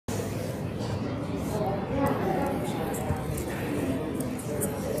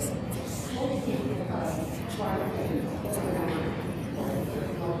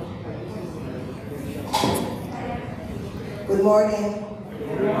Good morning.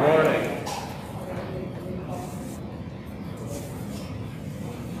 Good morning.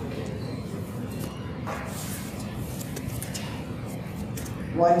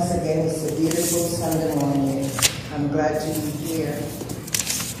 Once again, it's a beautiful Sunday morning. I'm glad to be here.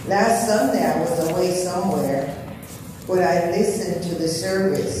 Last Sunday, I was away somewhere, but I listened to the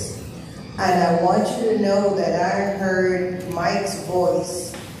service. And I want you to know that I heard Mike's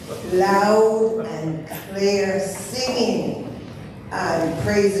voice loud and clear, singing and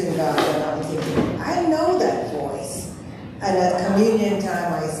praising God. And I'm thinking, I know that voice. And at communion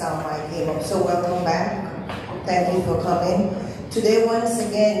time, I saw Mike came up. So welcome back. Thank you for coming. Today, once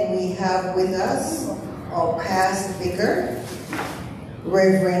again, we have with us our past vicar,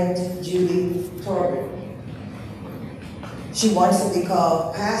 Reverend Judy Torben. She wants to be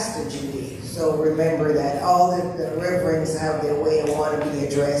called Pastor Judy. So remember that all the reverends have their way and want to be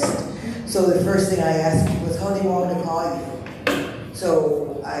addressed. So the first thing I asked was, how do you want me to call you?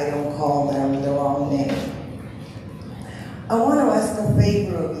 So I don't call them the wrong name. I want to ask a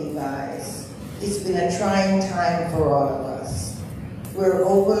favor of you guys. It's been a trying time for all of us. We're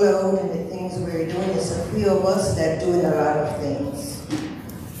overloaded in the things we're doing. There's a few of us that are doing a lot of things.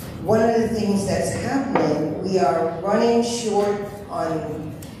 One of the things that's happening, we are running short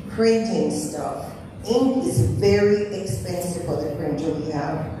on printing stuff. Ink is very expensive for the printer we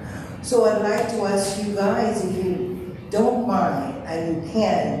have. So I'd like to ask you guys, if you don't mind and you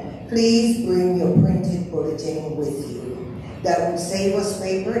can, please bring your printed bulletin with you. That will save us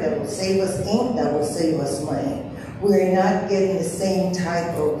paper, that will save us ink, that will save us money. We're not getting the same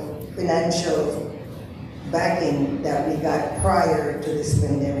type of financial backing that we got prior to this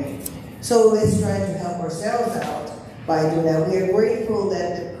pandemic. So let's try to help ourselves out by doing that. We are grateful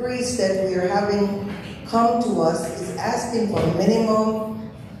that the priest that we are having come to us is asking for minimum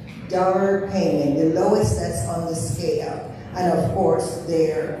dollar payment, the lowest that's on the scale, and of course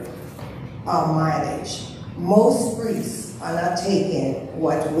their mileage. Most priests are not taking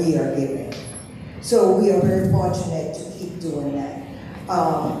what we are giving. So we are very fortunate to keep doing that.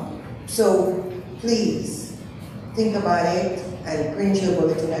 So please think about it and print your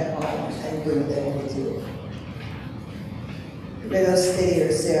bulletin at home and bring them with you. Let us steady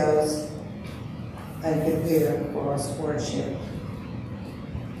ourselves and prepare for our stewardship.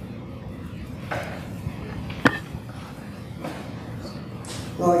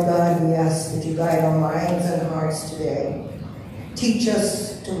 Lord God, we ask that you guide our minds and hearts today. Teach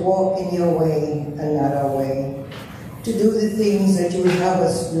us to walk in your way and not our way. To do the things that you would have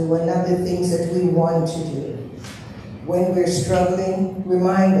us do and not the things that we want to do. When we're struggling,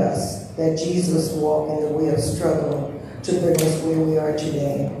 remind us that Jesus walked in the way of struggle to bring us where we are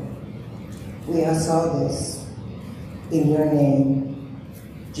today. We ask all this in your name,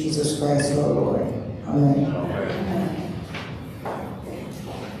 Jesus Christ, our Lord. Amen. Amen.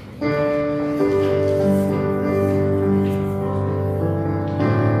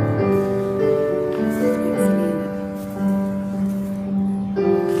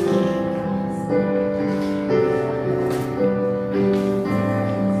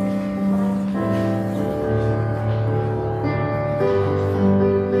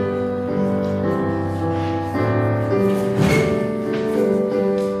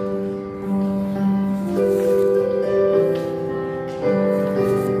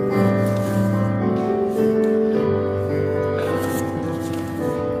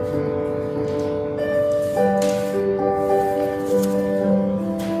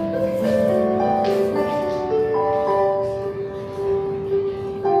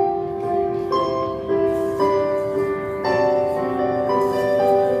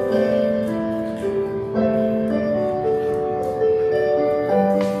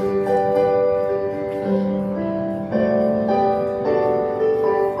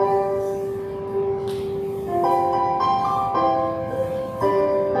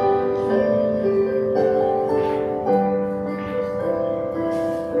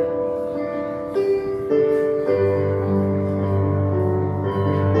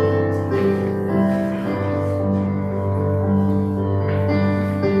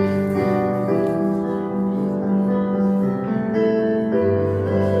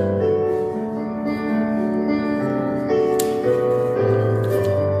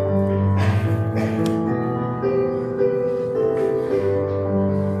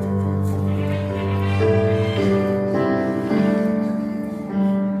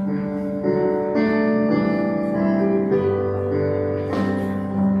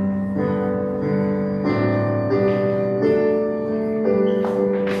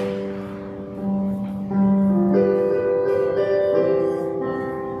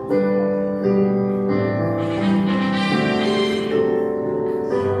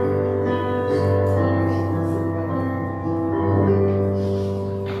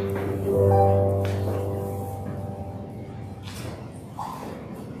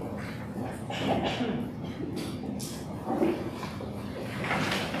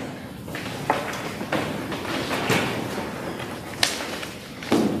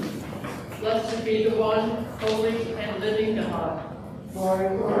 be the one holy and living God. Glory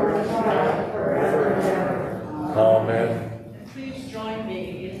to God forever and ever. Amen. Please join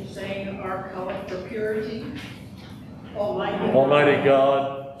me in saying our collect for purity. Almighty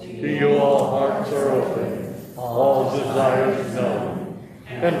God, to you all hearts are open, all desires known,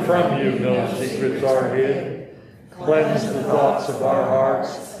 and from you no secrets are hid. Cleanse the thoughts of our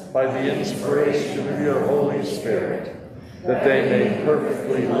hearts by the inspiration of your Holy Spirit, that they may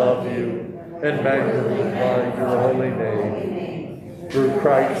perfectly love you and magnify your holy name. Through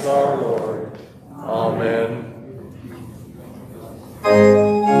Christ our Lord. Amen.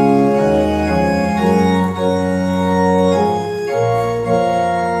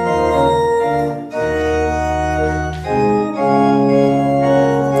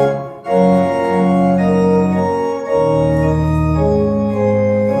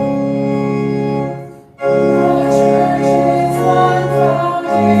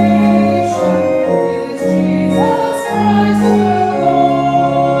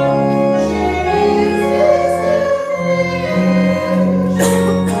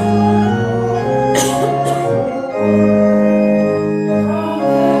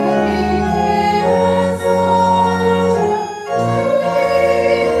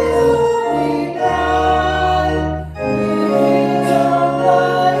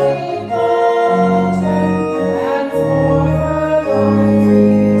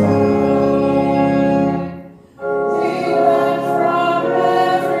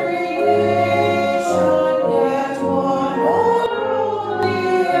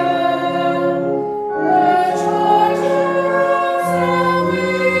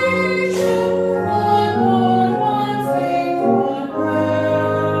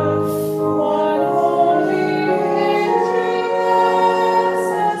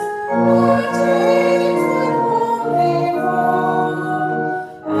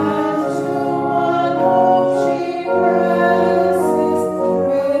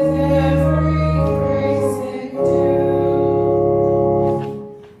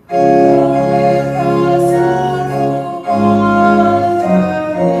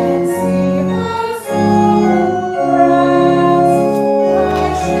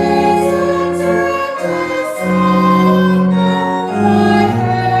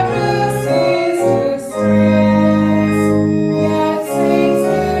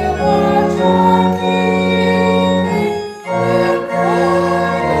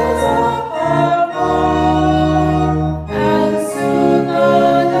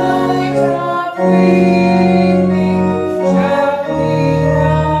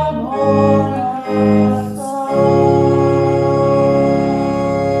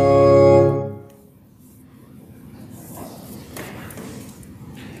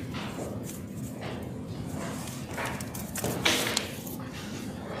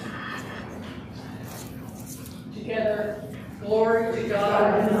 Together, glory to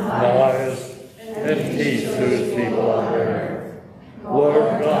God In the highest, and peace to his people on earth.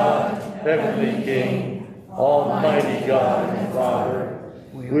 Lord God, heavenly King, almighty God and Father,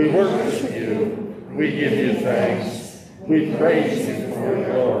 we worship you, we give you thanks, we praise you for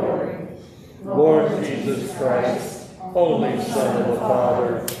your glory. Lord Jesus Christ, only Son of the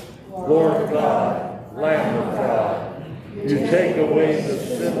Father, Lord God, Lamb of God, you take away the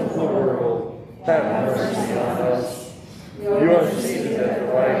sin of the world, have mercy on us. You are seated at the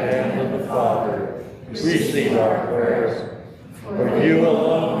right hand of the Father. Receive our prayers. For you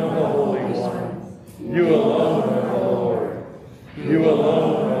alone are the Holy One. You alone are the Lord. You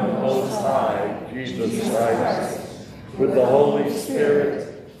alone are the Most High, Jesus Christ. With the Holy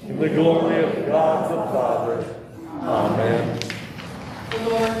Spirit, in the glory of God the Father. Amen. The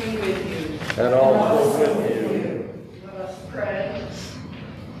Lord be with you. And also with you. Let us pray.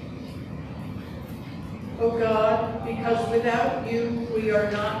 O God, because without you we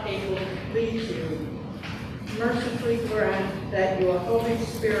are not able to please you, mercifully grant that your Holy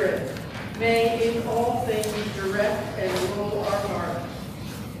Spirit may in all things direct and rule our hearts.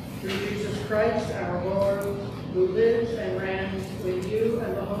 Through Jesus Christ our Lord, who lives and reigns with you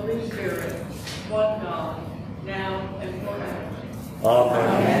and the Holy Spirit, one God, now and forever.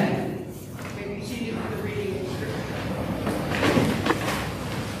 Amen. You may be seated for the reading of the Scripture.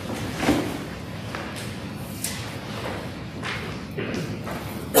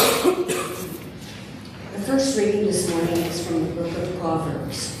 The first reading this morning is from the book of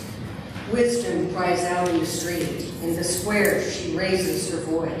Proverbs. Wisdom cries out in the street. In the square she raises her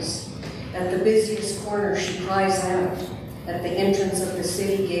voice. At the busiest corner she cries out. At the entrance of the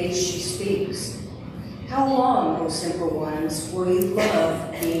city gates she speaks. How long, O simple ones, will you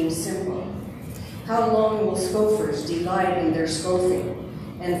love being simple? How long will scoffers delight in their scoffing,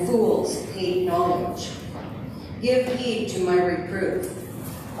 and fools hate knowledge. Give heed to my reproof.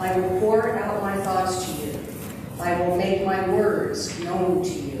 I will pour out my thoughts to you. I will make my words known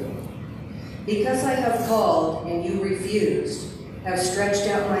to you. Because I have called and you refused, have stretched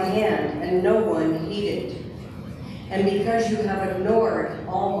out my hand and no one heeded. And because you have ignored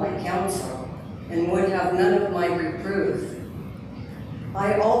all my counsel and would have none of my reproof,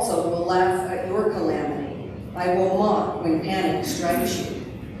 I also will laugh at your calamity. I will mock when panic strikes you.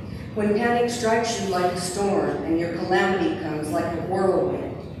 When panic strikes you like a storm and your calamity comes like a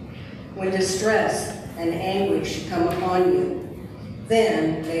whirlwind, when distress and anguish come upon you,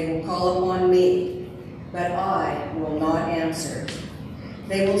 then they will call upon me, but I will not answer.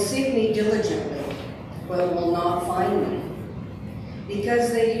 They will seek me diligently, but will not find me,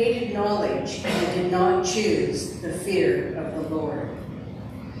 because they hated knowledge and did not choose the fear of the Lord.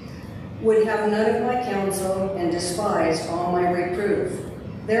 Would have none of my counsel and despised all my reproof.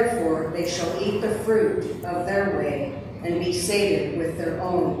 Therefore they shall eat the fruit of their way and be sated with their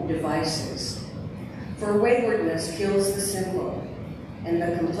own devices. For waywardness kills the simple, and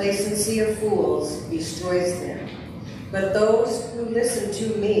the complacency of fools destroys them. But those who listen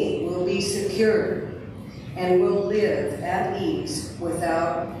to me will be secure and will live at ease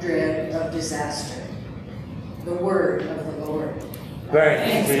without dread of disaster. The word of the Lord.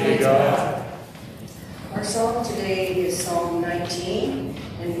 Thanks be to God. Our psalm today is Psalm 19,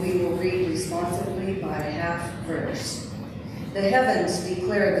 and we will read responsively by half verse. The heavens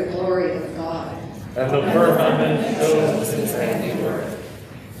declare the glory of God, And the firmament shows his handiwork.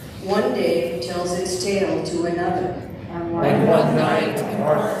 One day tells its tale to another, And one night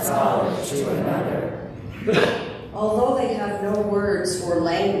imparts knowledge to another. although they have no words or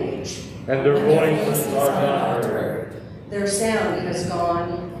language. And their voices are not heard. Their sound has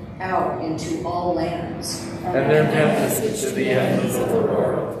gone out into all lands. And their message to the ends of the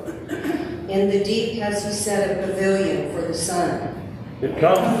world. In the deep has he set a pavilion for the sun. It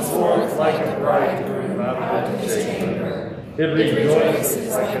comes forth like a bridegroom out of his chamber. It rejoices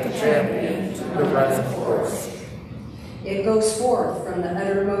like a champion to run its course. It goes forth from the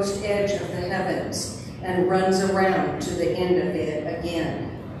uttermost edge of the heavens and runs around to the end of it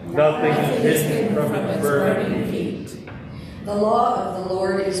again. Nothing is hidden from its burning heat. The law of the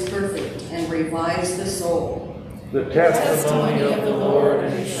Lord is perfect and revives the soul. The testimony of the Lord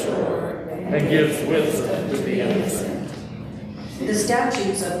is sure and gives wisdom to the innocent. The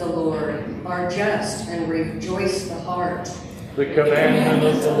statutes of the Lord are just and rejoice the heart. The commandment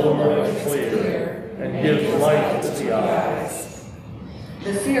of the Lord is clear and gives light to the eyes.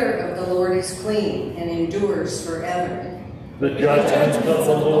 The fear of the Lord is clean and endures forever. The judgments of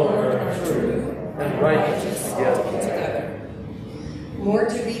the Lord are true and righteous together. More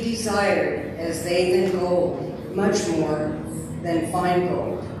to be desired as they than gold, much more than fine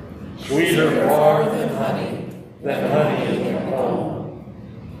gold. Sweeter far than honey in the comb.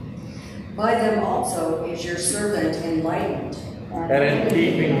 By them also is your servant enlightened. And in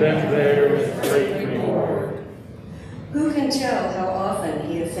keeping them there is great reward. Who can tell how often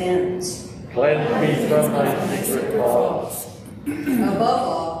he offends? Cleanse me from my secret faults. Above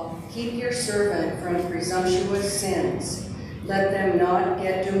all, keep your servant from presumptuous sins. Let them not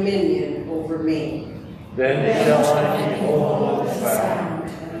get dominion over me. Then shall I be whole and found,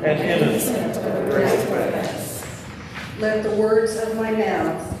 and innocent of great offense. Let the words of my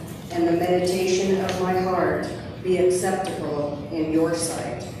mouth and the meditation of my heart be acceptable in your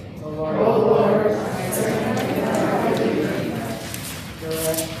sight. O Lord,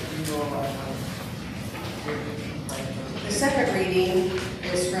 The second reading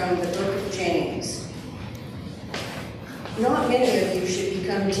is from the book of James. Not many of you should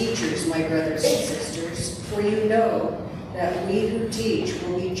become teachers, my brothers and sisters, for you know that we who teach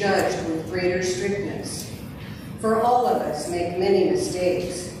will be judged with greater strictness. For all of us make many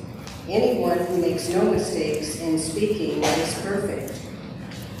mistakes. Anyone who makes no mistakes in speaking is perfect,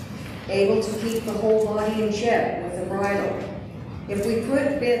 able to keep the whole body in check with a bridle. If we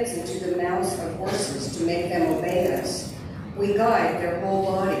put bits into the mouths of horses to make them obey us, we guide their whole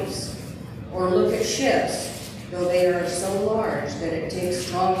bodies. Or look at ships, though they are so large that it takes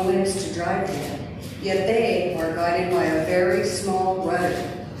strong winds to drive them, yet they are guided by a very small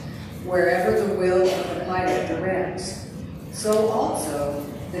rudder, wherever the will of the pilot directs. So also,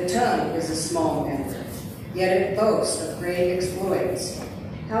 the tongue is a small member, yet it boasts of great exploits.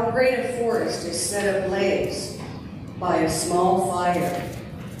 How great a forest is set ablaze by a small fire,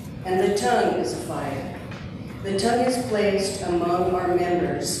 and the tongue is a fire. The tongue is placed among our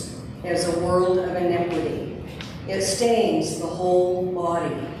members as a world of iniquity. It stains the whole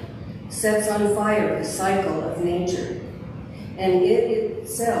body, sets on fire the cycle of nature, and it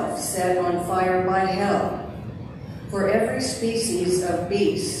itself set on fire by hell. For every species of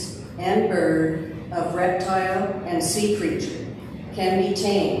beast and bird, of reptile and sea creature can be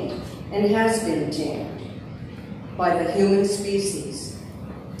tamed and has been tamed by the human species.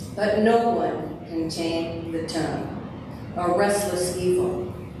 But no one can tame the tongue, a restless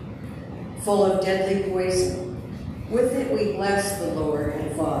evil, full of deadly poison. With it we bless the Lord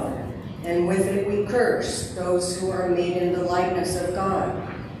and Father, and with it we curse those who are made in the likeness of God.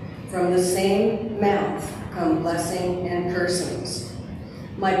 From the same mouth come blessing and cursings.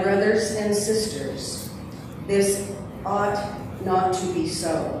 My brothers and sisters, this ought not to be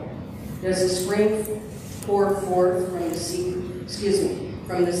so. Does a spring pour forth from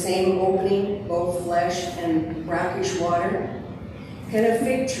the same opening both flesh and brackish water? Can a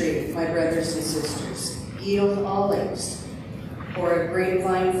fig tree, my brothers and sisters, yield olives, or a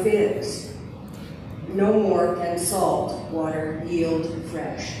grapevine figs? No more can salt water yield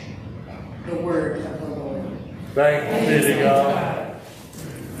fresh. The word of the Lord. Thanks be to God.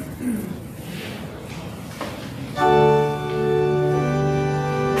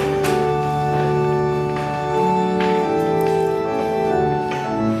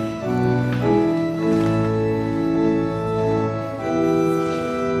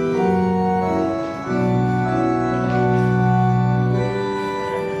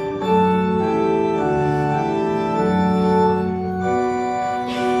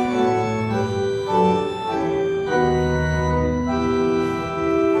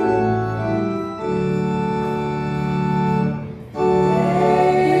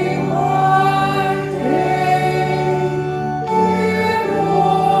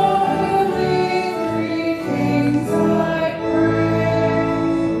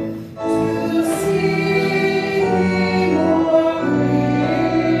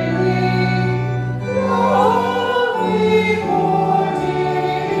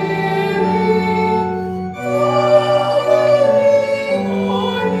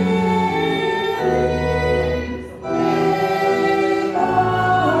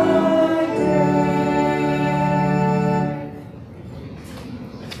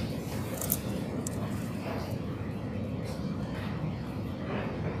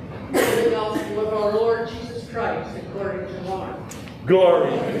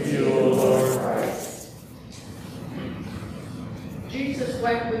 Glory to you, O Lord. Jesus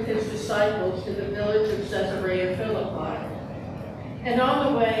went with his disciples to the village of Caesarea Philippi. And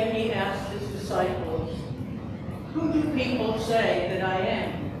on the way he asked his disciples, "Who do people say that I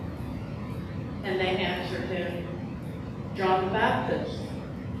am?" And they answered him, "John the Baptist,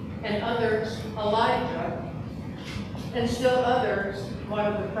 and others Elijah, and still others one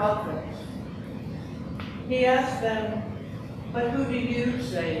of the prophets." He asked them, "But who do you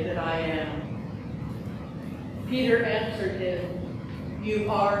say that I am?" Peter answered him,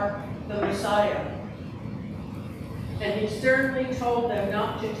 "You are the Messiah." And he sternly told them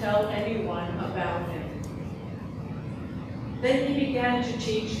not to tell anyone about him. Then he began to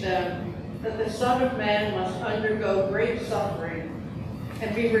teach them that the Son of Man must undergo great suffering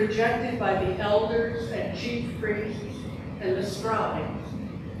and be rejected by the elders and chief priests and the scribes,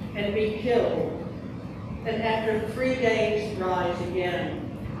 and be killed, and after 3 days rise again.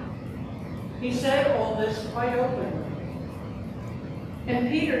 He said all this quite openly. And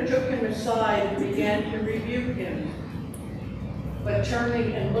Peter took him aside and began to rebuke him. But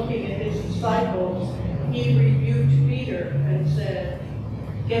turning and looking at his disciples, he rebuked Peter and said,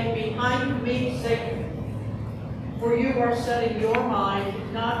 "Get behind me, Satan, for you are setting your mind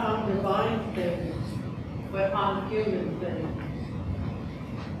not on divine things, but on human things."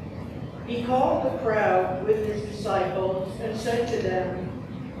 He called the crowd with his disciples and said to them,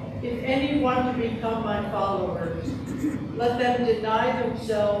 "If any want to become my followers, let them deny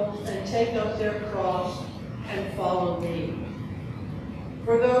themselves and take up their cross and follow me.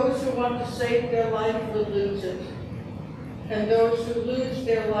 For those who want to save their life will lose it, and those who lose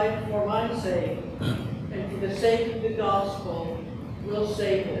their life for my sake and for the sake of the gospel will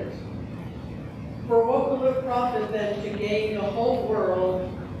save it. For what will it profit them to gain the whole world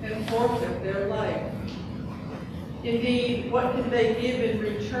and forfeit their life? Indeed, what can they give in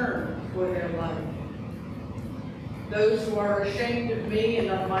return for their life? Those who are ashamed of me and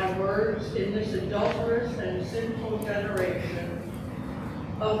of my words in this adulterous and sinful generation,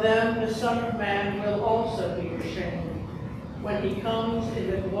 of them the Son of Man will also be ashamed when he comes in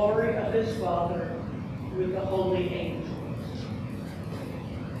the glory of his Father with the holy angels."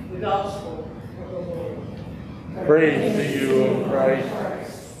 The Gospel of the Lord. Praise to you, O Christ.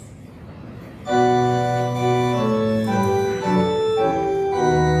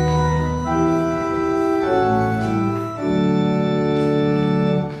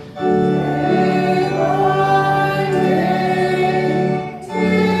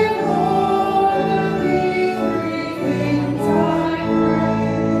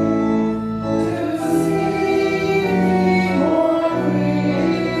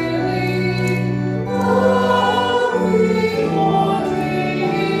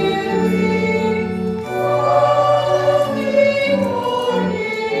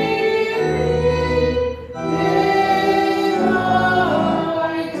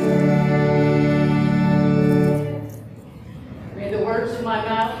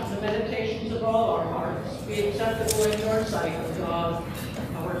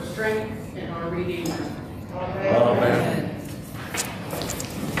 strength and our Redeemer. Amen. Amen.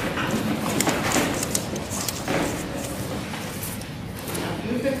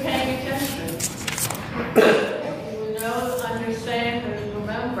 You've been paying attention. You know, understand, and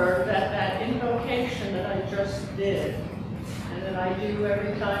remember that that invocation that I just did, and that I do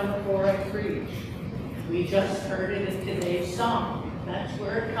every time before I preach, we just heard it in today's song. That's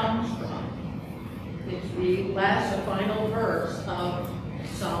where it comes from. It's the last and final verse of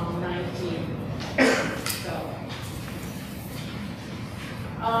Psalm 19. So,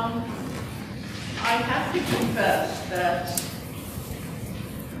 I have to confess that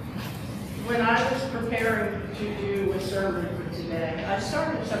when I was preparing to do a sermon for today, I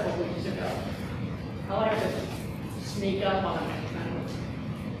started several weeks ago. I like to sneak up on it kind of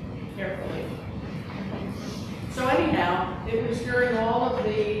carefully. So anyhow, it was during all of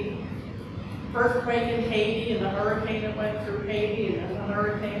the earthquake in Haiti and the hurricane that went through Haiti and then the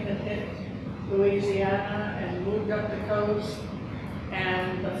hurricane that hit Louisiana and moved up the coast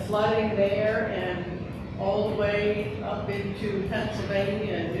and the flooding there and all the way up into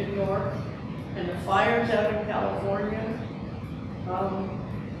Pennsylvania and New York and the fires out in California.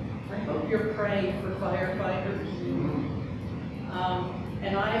 I hope you're praying for firefighters.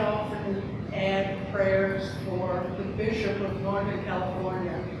 And I often add prayers for the Bishop of Northern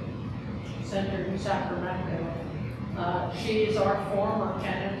California, centered in Sacramento. She is our former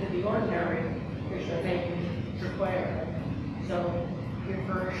canon to the ordinary, Bishop Aiken Traquair. So give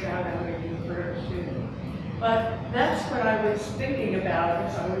her a shout out in your prayers too. But that's what I was thinking about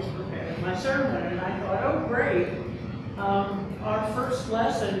as I was preparing my sermon, and I thought, oh great, our first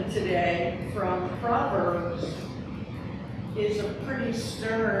lesson today from Proverbs is a pretty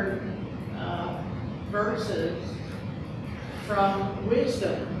stern verses from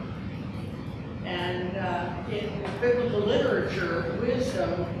wisdom. And in biblical literature,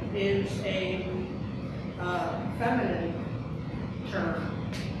 wisdom is a feminine term.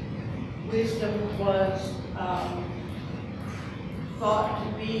 Wisdom was thought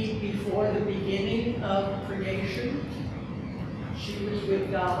to be before the beginning of creation. She was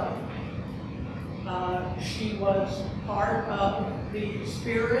with God. She was part of the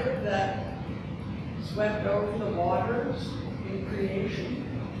spirit that swept over the waters in creation.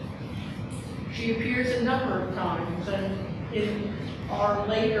 She appears a number of times, and in our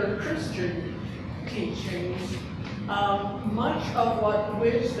later Christian teachings, much of what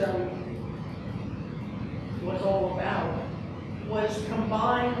wisdom was all about was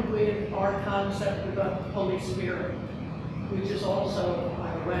combined with our concept of the Holy Spirit, which is also,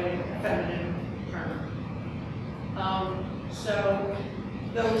 by the way, a feminine term. So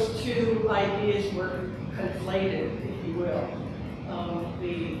those two ideas were conflated, if you will,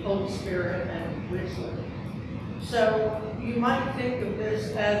 the Holy Spirit and wisdom. So you might think of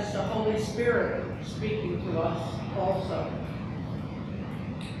this as the Holy Spirit speaking to us also.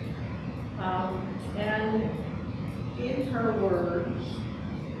 And in her words,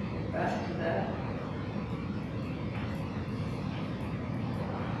 back to that,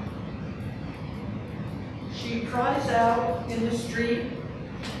 she cries out in the street,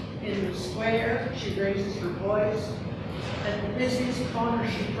 in the square, she raises her voice. At the busiest corner,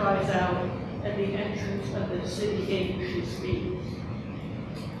 she cries out. At the entrance of the city gate, she speaks.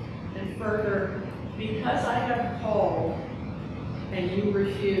 And further, because I have called and you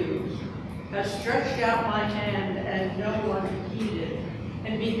refused, have stretched out my hand and no one heeded,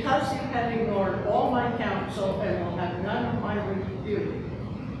 and because you have ignored all my counsel and will have none of my rebuke,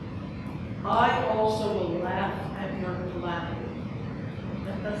 I also will laugh at your calamity.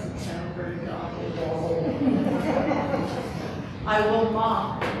 That doesn't sound very godly at all. I will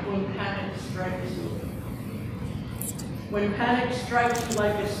mock when panic strikes you. When panic strikes you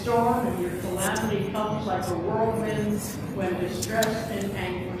like a storm and your calamity comes like a whirlwind, when distress and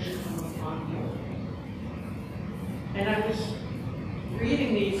anguish come upon you. And I was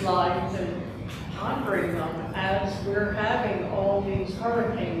reading these lines and pondering them as we're having all these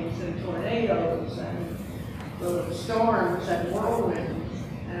hurricanes and tornadoes and the storms and whirlwinds,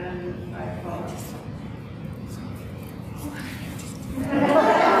 and I thought,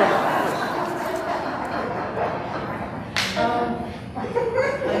 I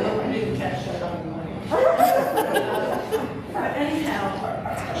hope you didn't catch that on the mic. But anyhow,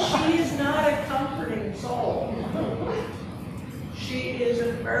 she is not a comforting soul. She is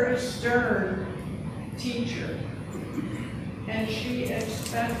a very stern teacher, and she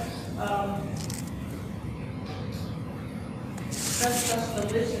expects us to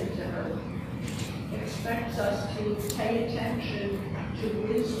listen to her, expects us to pay attention to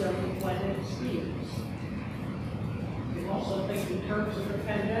wisdom when it speaks. You also think in terms of the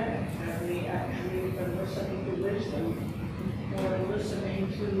pandemic.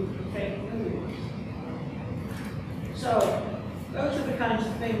 So those are the kinds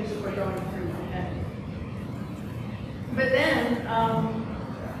of things that were going through my head. But then,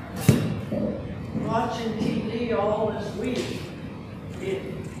 watching TV all this week, it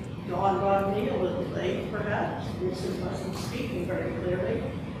dawned on me a little late, perhaps, Wilson wasn't speaking very clearly,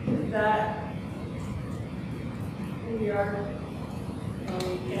 that we are,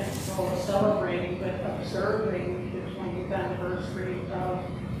 we can't call it celebrating, but observing the 20th anniversary of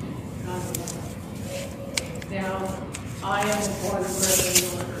 9/11. Now, I am born and bred in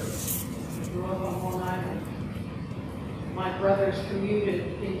Northern. I grew up on Long Island. My brothers commuted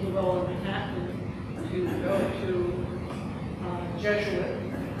into Lower Manhattan to go to Jesuit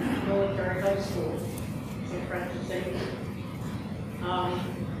Military High School, St. Francis Xavier.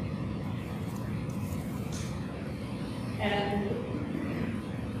 And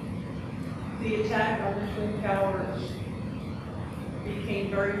the attack on the Twin Towers became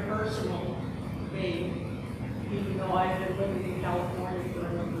very personal to me, even though I had been living in California for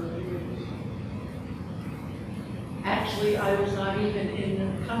a number of years. Actually, I was not even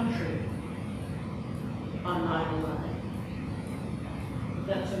in the country on 9/11.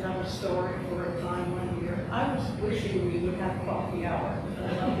 That's another story for a time one year. I was wishing we would have coffee hour.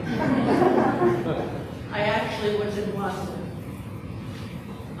 I actually was in London.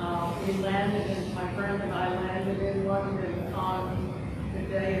 We landed, and my friend and I landed in London on the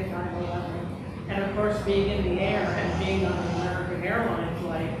day of 9/11. And of course, being in the air and being on an American airline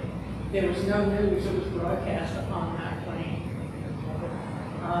flight, there was no news that was broadcast on that plane.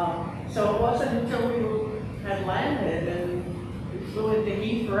 So it wasn't until we had landed and we flew into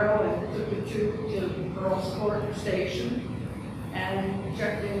Heathrow and took the tube to Earl's Court Station and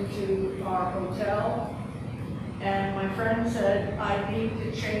checked into our hotel. And my friend said, I need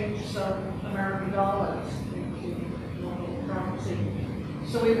to change some American dollars into local currency.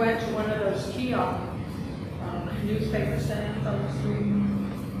 So we went to one of those kiosk newspaper stands on the street.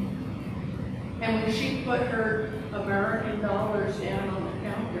 And when she put her American dollars down on the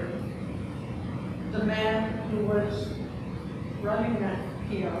counter, the man who was running that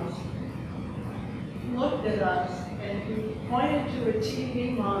kiosk looked at us and he pointed to a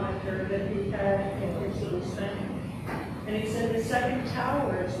TV monitor that he had in his little stand. And he said, the second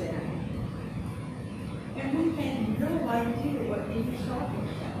tower is down. And we had no idea what he was talking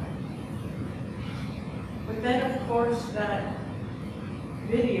about. But then, of course, that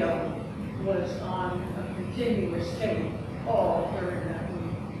video was on a continuous tape all during that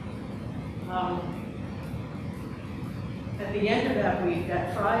week. At the end of that week,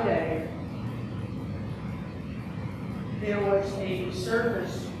 that Friday, there was a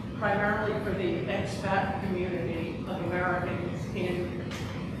service primarily for the expat community of Americans in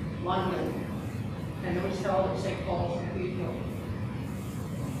London, and it was held at St. Paul's Cathedral.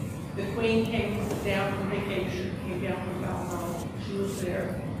 The Queen came down from vacation, came down from Balmoral. She was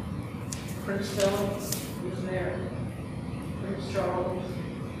there. Prince Philip was there. Prince Charles.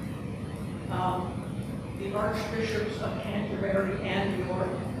 The Archbishops of Canterbury and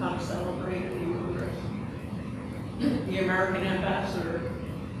York celebrated the Eucharist. The American ambassador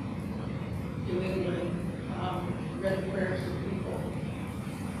to England read prayers for people.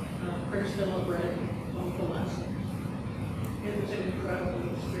 Prince Philip read the lesson. It was an incredible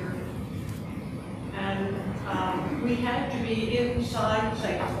experience. And we had to be inside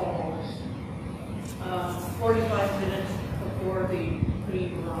St. Paul's 45 minutes before the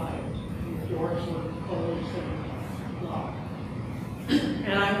Queen arrived. The doors were closed and locked.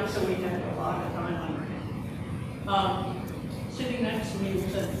 And so we had a lot of time on her. Sitting next to me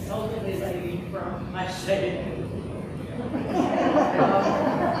was an elderly lady from, I say,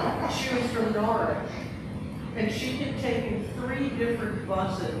 she was from Norwich. And she had taken 3 different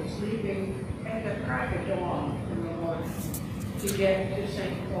buses, leaving at the crack of dawn in the morning to get to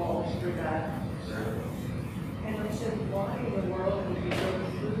St. Paul's for that service. And I said, why in the world would you go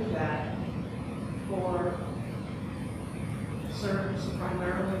through that for service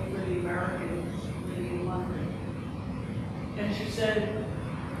primarily for the Americans living in London? And she said,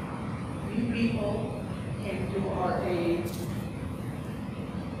 you people came to our aid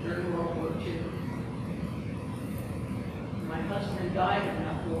during World War II. My husband died in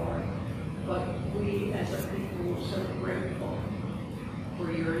that war, but we as a people were so grateful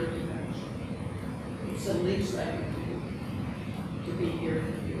for your intervention. It's the least I can do to be here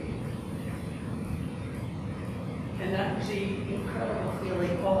for you. And that was the incredible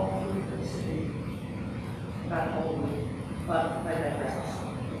feeling all through the city that whole week. But I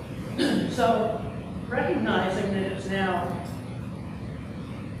digress. So, recognizing that it's now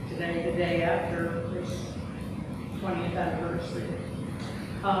today, the day after this 20th anniversary,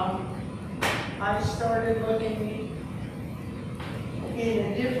 I started looking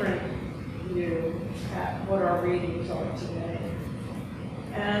in a different view at what our readings are today.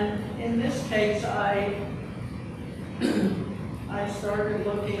 And in this case, I started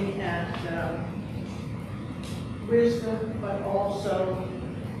looking at wisdom, but also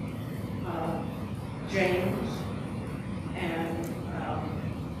James and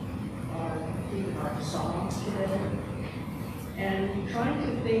even our Psalms today, and trying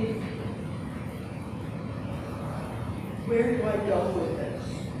to think, where do I go with this?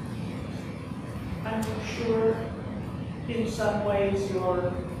 I'm sure in some ways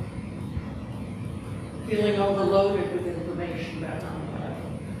you're feeling overloaded with information about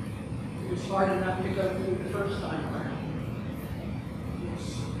nonviolence. It was hard enough to go through the first time around. It's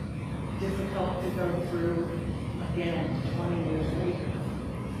difficult to go through again 20 years later.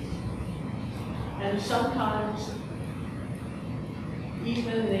 And sometimes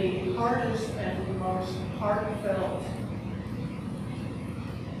even the hardest and the most heartfelt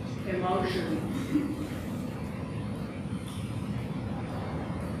emotion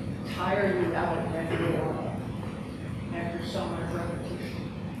tire you out after so much repetition.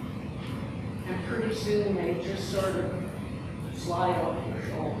 And pretty soon they just sort of slide off your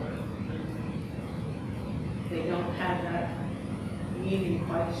shoulder. They don't have that meaning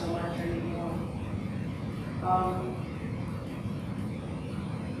quite so much anymore.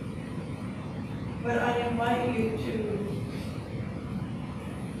 But I invite you to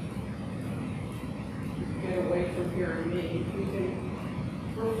get away from hearing me. You can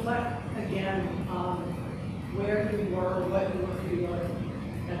reflect again on where you were, what you were feeling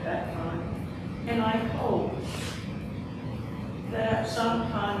at that time. And I hope that at some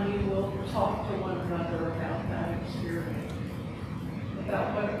time you will talk to one another about that experience,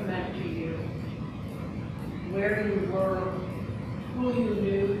 about what it meant to you, where you were, who you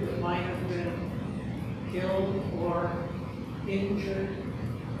knew that might have been killed or injured,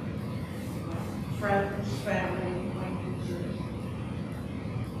 friends, family, acquaintances.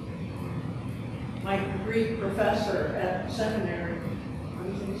 My Greek professor at seminary, I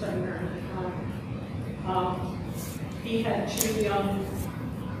was in seminary at the time, he had two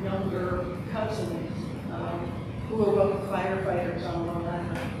younger cousins who were both firefighters on Long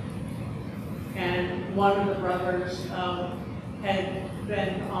Island. And one of the brothers had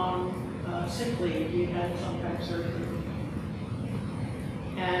been on sick leave. He had some kind of surgery.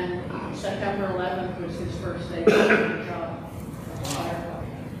 And September 11th was his first day on the job as a firefighter.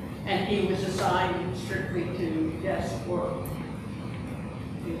 And he was assigned strictly to desk work.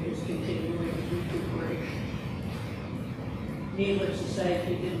 He was continuing recuperation. Needless to say,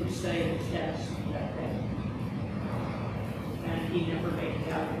 he didn't stay at his desk that day. And he never made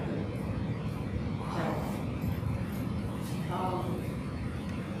it out of it.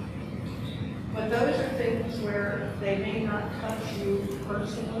 But those are things where they may not touch you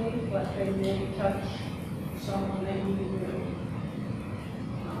personally, but they may touch someone that you knew.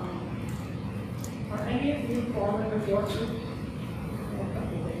 Are any of you formative workers?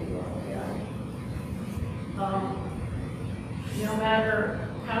 No matter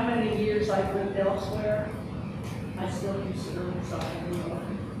how many years I've lived elsewhere, I still consider myself a New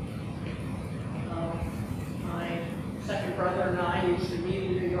Yorker. My second brother and I used to meet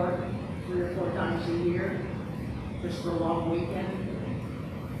in New York 3 or 4 times a year, just for a long weekend.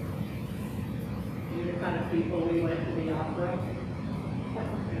 We're the kind of people we went to the opera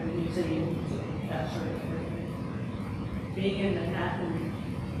and the museums and that sort of thing. Being in Manhattan,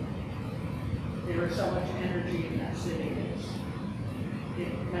 there was so much energy in that city.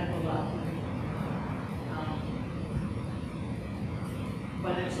 It meant a lot to me.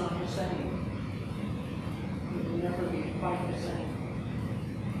 But it's not the same. It will never be quite the same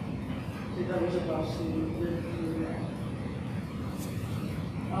to those of us who live through that.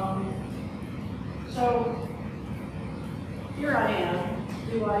 So here I am.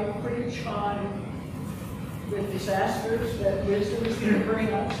 Do I preach on the disasters that wisdom is going to bring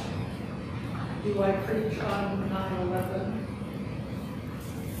us? Do I preach on 9/11?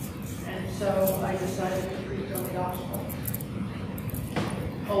 And so I decided to preach on the gospel.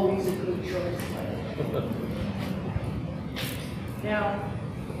 Always a good choice. Now,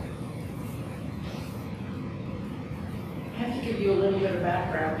 I have to give you a little bit of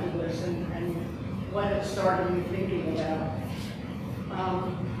background to this and what it started me thinking about.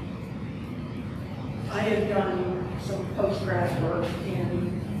 I had done some post-grad work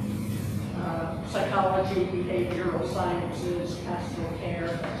in psychology, behavioral sciences, pastoral care,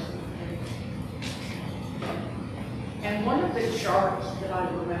 that sort of thing. And one of the charts that I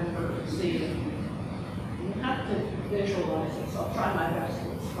remember seeing, you have to visualize it, so I'll try my best to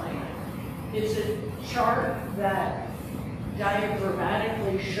explain it. It's a chart that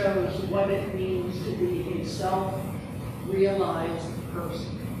diagrammatically shows what it means to be a self-realized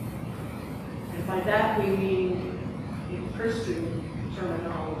person. And by that we mean, in Christian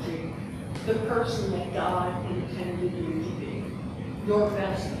terminology, the person that God intended you to be, your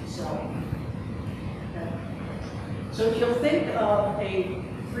best self. Okay? So if you'll think of a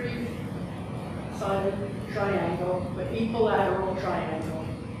three-sided triangle, but equilateral triangle,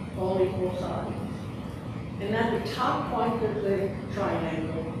 all equal sides. And at the top point of the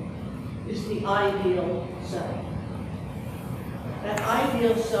triangle is the ideal self. That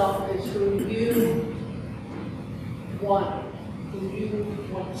ideal self is who you want, who you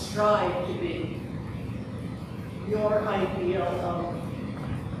want to strive to be. Your ideal of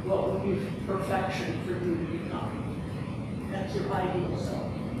what would be perfection for you to become. That's your ideal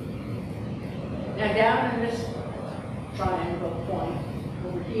self. Now down in this triangle point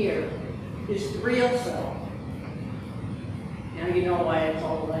over here is the real self. Now you know why it's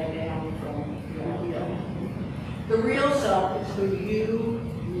all the way down from the ideal. The real self is who you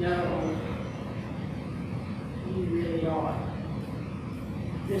know you really are.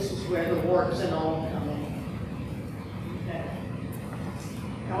 This is where the warts and all come in. Okay.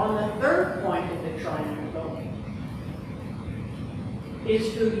 Now on the third point of the triangle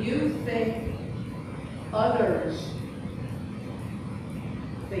is who you think others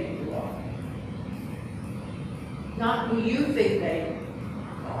think you are. Not who you think they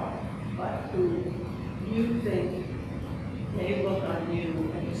are, but who you think they look on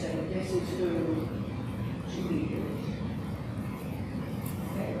you and say, this is who she is.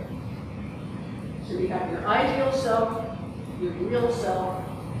 Okay. So you have your ideal self, your real self,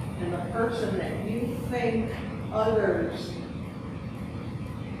 and the person that you think others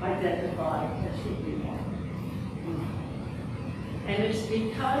identify as who you are. And it's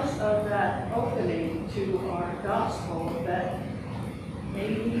because of that opening to our gospel that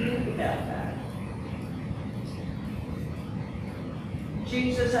maybe we think about that.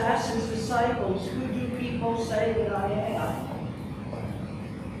 Jesus asked his disciples, who do people say that I am?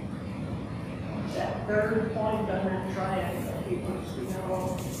 It's that third point on that triangle. People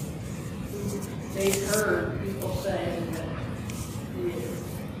know who they've heard people saying that he is.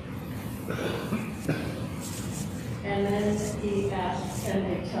 And then he asks, and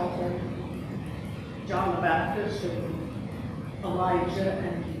they tell him, John the Baptist and Elijah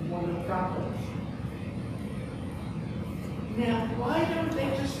and one of the prophets. Now, why don't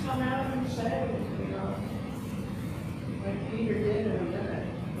they just come out and say, you know, like Peter did in a minute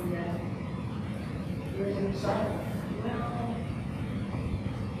from now, you're the Messiah? Well,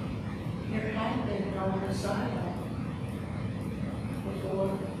 there had been no Messiah before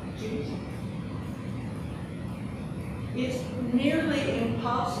Jesus. It's nearly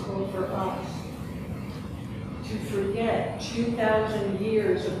impossible for us to forget 2,000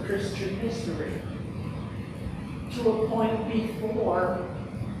 years of Christian history to a point before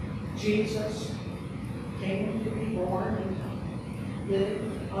Jesus came to be born and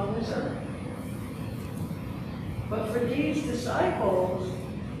lived on this earth. But for these disciples,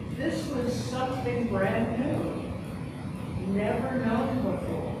 this was something brand new, never known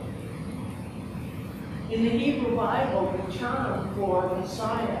before. In the Hebrew Bible, the term for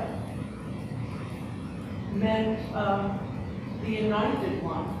Messiah meant the anointed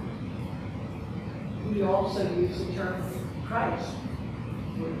one. We also use the term Christ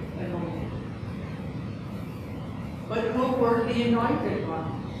for anointed. But who were the anointed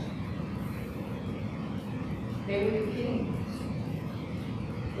ones? They were the kings.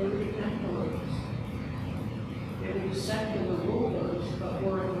 They were the emperors. They were the secular rulers, but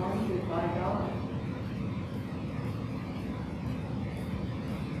were anointed by God.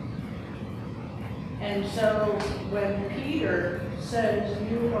 And so when Peter says,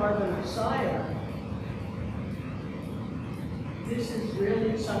 you are the Messiah, this is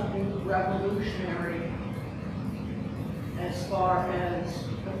really something revolutionary as far as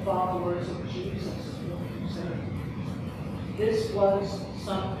the followers of Jesus were concerned. This was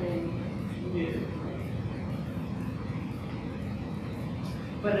something new.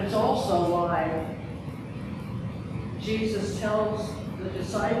 But it's also why Jesus tells the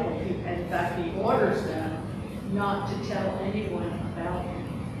disciples, in fact, he orders them not to tell anyone about him.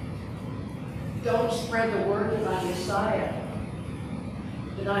 Don't spread the word of my Messiah,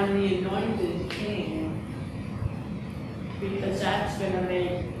 that I'm the anointed king, because that's going to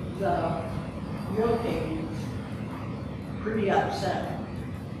make the real kings pretty upset.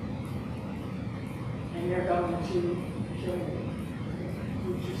 And they're going to kill me,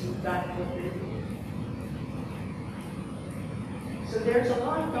 which is in fact what they did. So there's a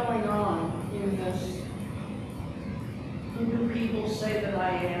lot going on in this Who do people say that I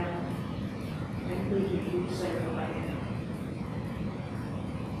am? And who do you say that I am?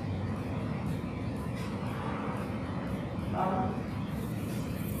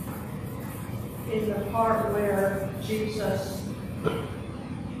 In the part where Jesus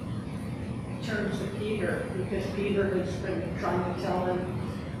turns to Peter, because Peter has been trying to tell him,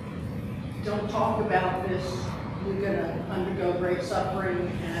 don't talk about this, you're going to undergo great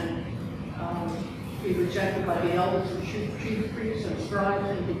suffering and be rejected by the elders and chief priests and scribes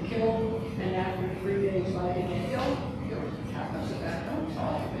and be killed, and after 3 days rise again. Don't talk us about it. Don't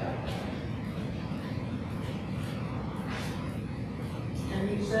talk about it. And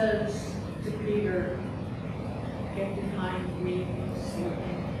he says to Peter, get behind me, Satan.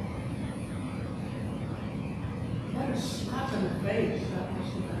 What a slap in the face that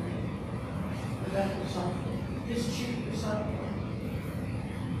must have been for that disciple, his chief disciple.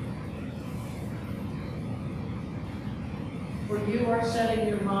 For you are setting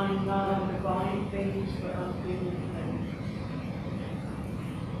your mind not on divine things, but on human things.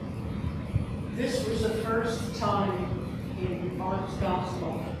 This was the first time in Mark's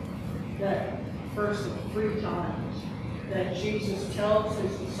Gospel, that first of 3 times, that Jesus tells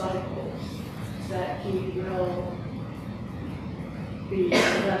his disciples that he will be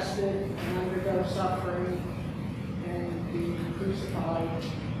arrested and undergo suffering and be crucified,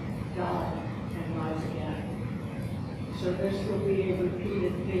 die, and rise again. So this will be a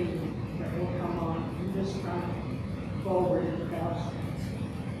repeated theme that will come on from this time forward in the Gospel.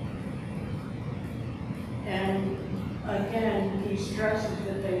 And again, he stresses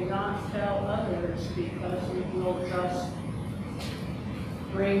that they not tell others because it will just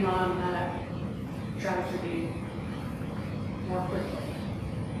bring on that tragedy more quickly.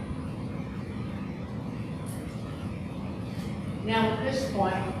 Now at this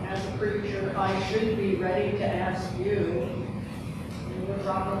point, as a preacher, I should be ready to ask you, and you're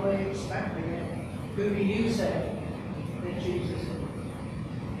probably expecting it, who do you say that Jesus is?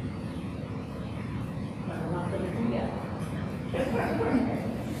 But I'm not going to do that.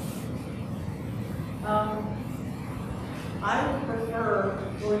 I would prefer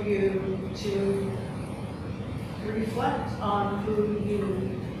for you to reflect on who you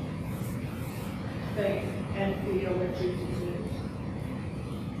think and feel that Jesus is.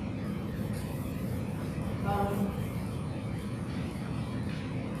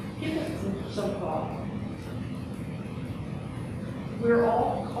 Give it some thought. We're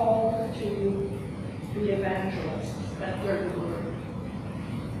all called to be evangelists. That third word,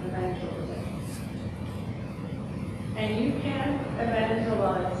 evangelism. And you can't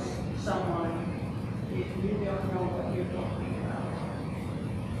evangelize someone if you don't know what you're talking about.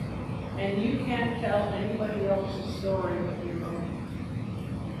 And you can't tell anybody else's story but your own.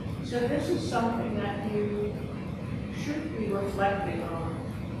 So this is something that you should be reflecting on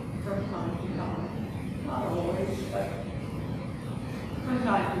from time to time. Not always, but from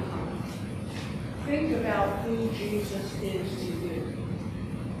time to time. Think about who Jesus is to you.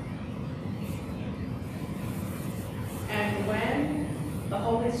 And when the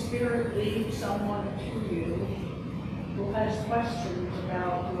Holy Spirit leads someone to you who has questions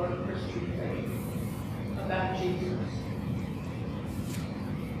about your Christian faith, about Jesus,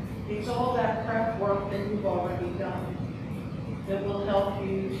 it's all that prep work that you've already done that will help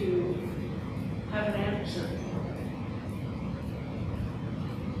you to have an answer.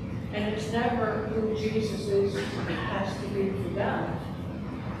 And it's never who Jesus is has to be for them.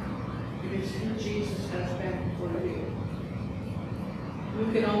 It is who Jesus has been for you. You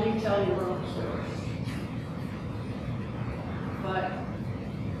can only tell your own story. But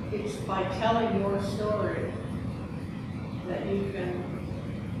it's by telling your story that you can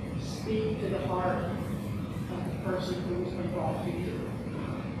speak to the heart of the person who has been brought to you.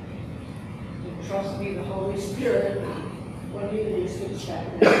 And trust me, the Holy Spirit, when you least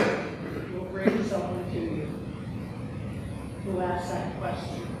expect it, will bring someone to you who asks that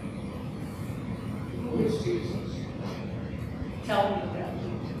question. Who is Jesus? Tell me about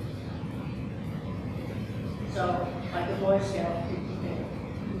Jesus. So, like a Boy Scout teaches me.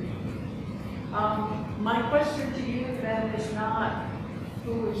 My question to you then is not,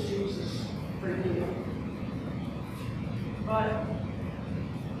 who is Jesus for you? But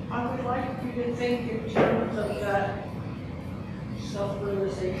I would like you to think in terms of that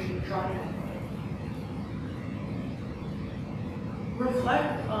self-realization triumph.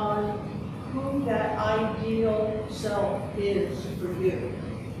 Reflect on who that ideal self is for you.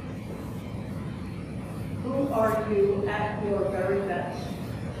 Who are you at your very best?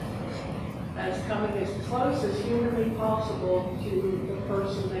 As coming as close as humanly possible to the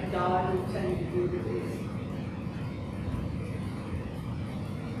person that God intended you to be.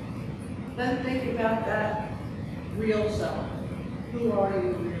 Then think about that real self. Who are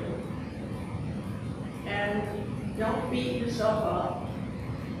you really? And don't beat yourself up,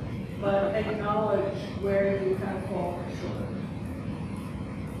 but acknowledge where you have fallen short.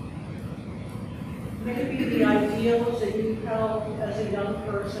 Maybe the ideals that you held as a young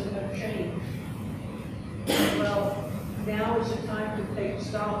person have changed. Well, now is the time to take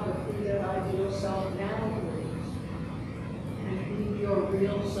stock of who that ideal self now is, and who your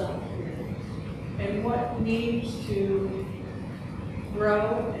real self is, and what needs to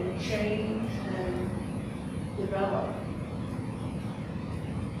grow and change and develop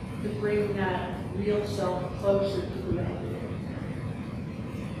to bring that real self closer to the ideal.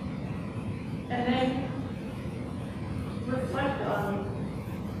 And then reflect on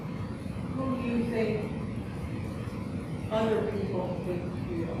who you think other people think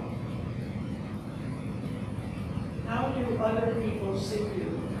you are. How do other people see you?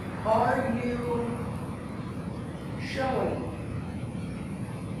 Are you showing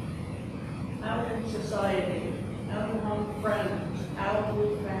out in society, out among friends, out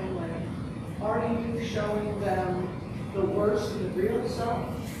with family? Are you showing them the worst of the real self?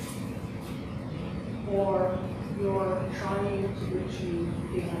 Or you're trying to achieve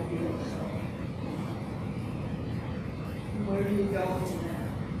the ideal self? Where do you go from there?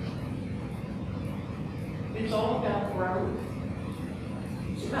 It's all about growth.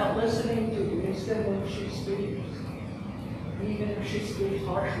 It's about listening to wisdom when she speaks, even if she speaks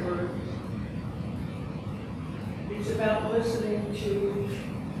harsh words. It's about listening to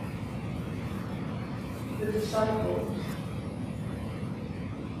the disciples,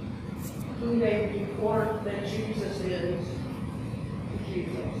 who they report that Jesus is to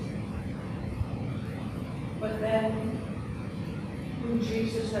Jesus. But then, who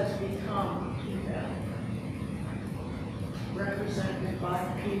Jesus has become to them, represented by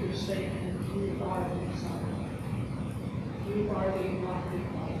Peter's statement, "You are the Messiah. You are the anointed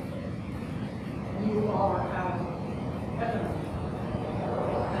one. You are our heavenly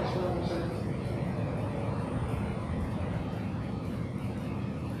Father, as well as earthly."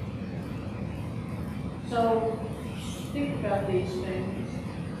 So, think about these things.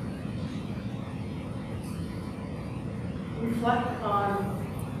 Reflect on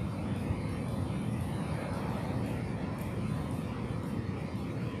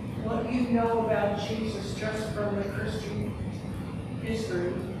what you know about Jesus just from the Christian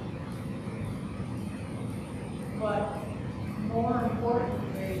history. But more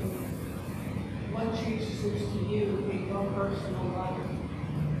importantly, what Jesus is to you in your personal life.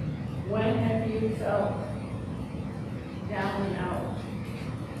 When have you felt down and out?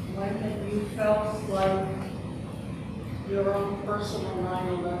 When have you felt like your own personal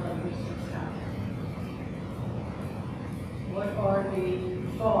 9/11 has happened? What are the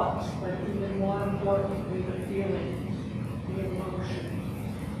thoughts, but even more importantly, the feelings, the emotions?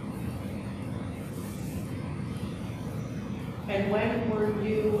 And when were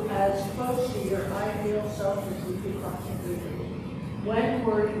you as close to your ideal self as you could possibly be? When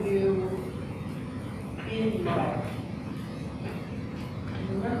were you in love?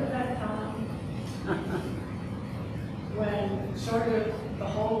 Remember that time? When sort of the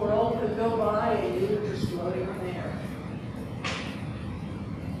whole world could go by and you were just floating on air.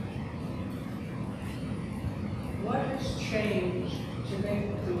 What has changed to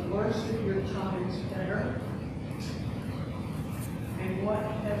make the worst of your times better? And what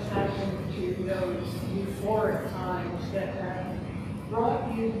has happened to those euphoric times that have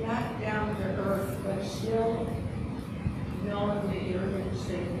brought you back down to earth, but still knowing that you're in the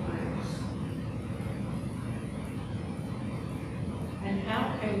same place? And how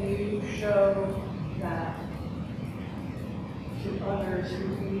can you show that to others who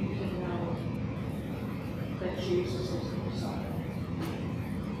need to know that Jesus is the Messiah?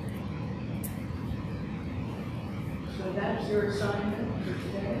 So that's your assignment for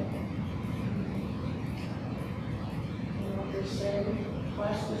today. You want to say,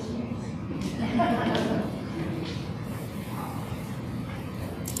 class dismissed?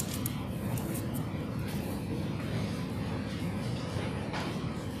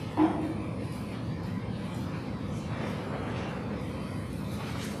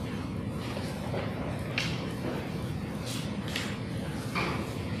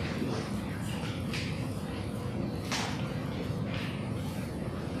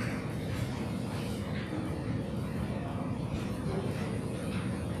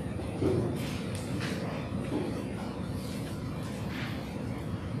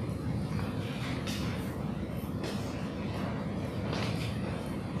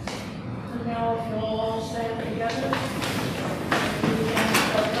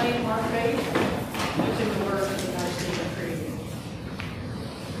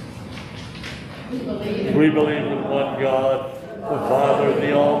 We believe in one God, the Father,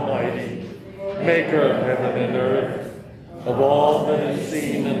 the Almighty, maker of heaven and earth, of all that is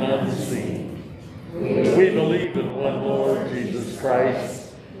seen and unseen. We believe in one Lord Jesus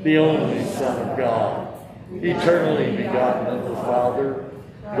Christ, the only Son of God, eternally begotten of the Father,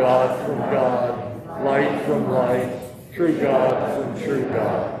 God from God, light from light, true God from true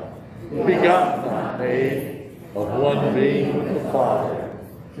God, begotten, not made, of one being with the Father.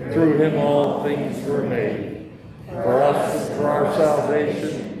 Through him all things were made. For us and for our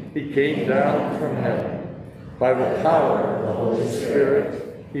salvation, he came down from heaven. By the power of the Holy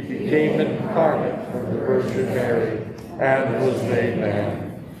Spirit, he became incarnate from the Virgin Mary and was made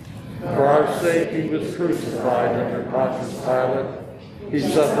man. For our sake, he was crucified under Pontius Pilate. He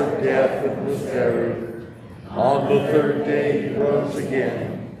suffered death and was buried. On the third day, he rose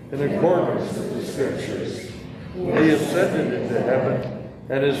again, in accordance with the Scriptures. He ascended into heaven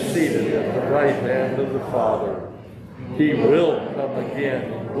and is seated at the right hand of the Father. He will come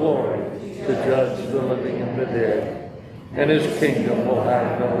again in glory to judge the living and the dead, and his kingdom will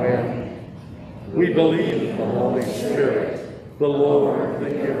have no end. We believe in the Holy Spirit, the Lord, the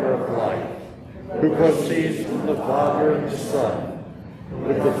giver of life, who proceeds from the Father and the Son.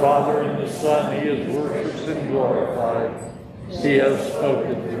 With the Father and the Son he is worshipped and glorified. He has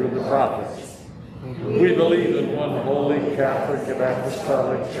spoken through the prophets. We believe in one holy Catholic and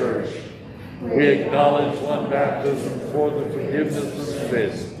Apostolic Church. We acknowledge one baptism for the forgiveness of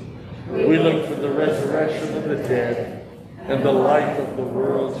sins. We look for the resurrection of the dead and the life of the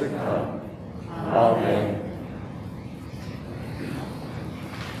world to come. Amen.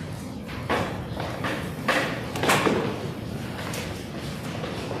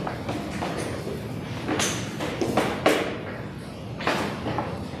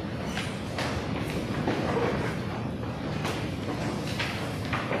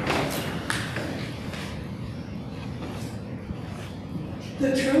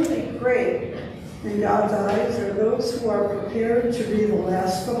 The truly great in God's eyes are those who are prepared to be the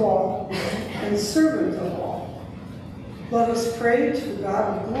last of all and servant of all. Let us pray to the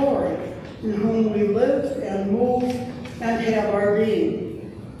God of glory, in whom we live and move and have our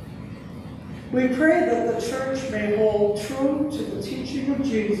being. We pray that the Church may hold true to the teaching of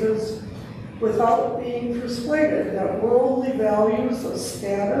Jesus without being persuaded that worldly values of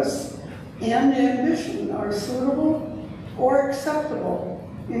status and ambition are suitable or acceptable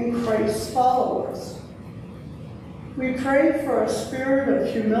in Christ's followers. We pray for a spirit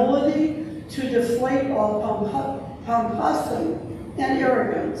of humility to deflate all pomposity and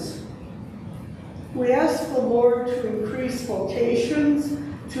arrogance. We ask the Lord to increase vocations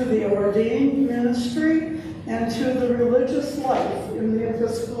to the ordained ministry and to the religious life in the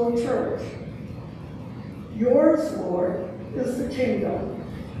Episcopal Church. Yours, Lord, is the kingdom.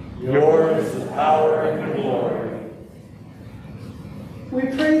 Yours the power and the glory. We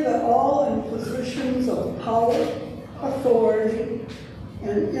pray that all in positions of power, authority,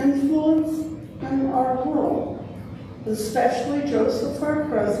 and influence in our world, especially Joseph, our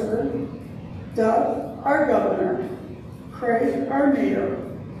president, Doug, our governor, Craig, our mayor,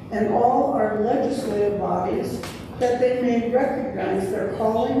 and all our legislative bodies, that they may recognize their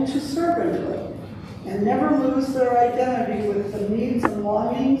calling to servanthood and never lose their identity with the needs and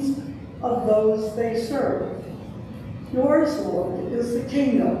longings of those they serve. Yours, Lord, is the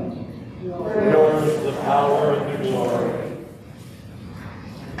kingdom. Yours the power and the glory.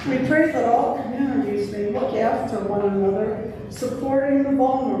 We pray that all communities may look after one another, supporting the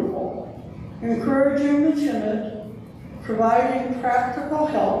vulnerable, encouraging the timid, providing practical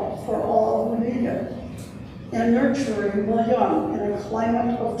help for all who need it, and nurturing the young in a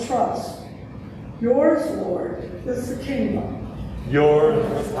climate of trust. Yours, Lord, is the kingdom.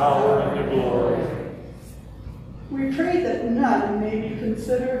 Yours the power and the glory. We pray that none may be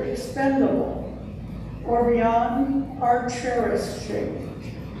considered expendable or beyond our cherished shape.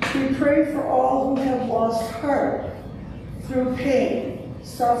 We pray for all who have lost heart through pain,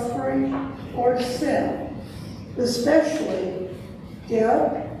 suffering, or sin, especially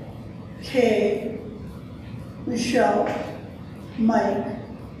Deb, Kay, Michelle, Mike,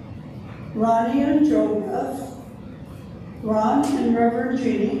 Ronnie and Jobeth, Ron and Reverend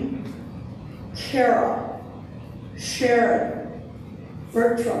Jeannie, Kara, Sharon,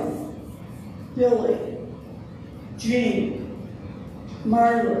 Bertram, Billy, Jean,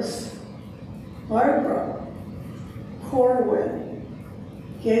 Marlis, Barbara, Corwin,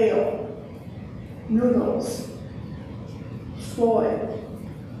 Gail, Noodles, Floyd,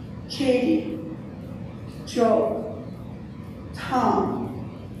 Katie, Joe, Tom,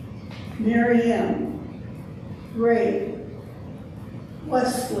 Marianne, Ray,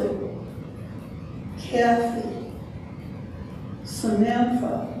 Wesley, Kathy,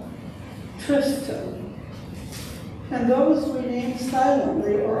 Samantha, Tristan, and those we name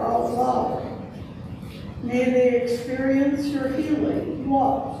silently or out loud. May they experience your healing,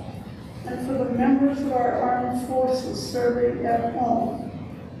 love, and for the members of our armed forces serving at home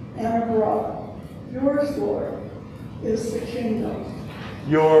and abroad, yours, Lord, is the kingdom.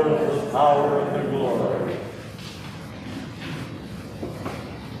 Yours the power and the glory.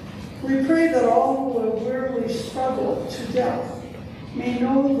 We pray that all who have wearily struggled to death may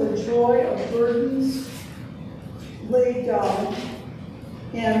know the joy of burdens laid down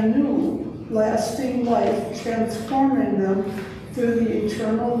and new, lasting life transforming them through the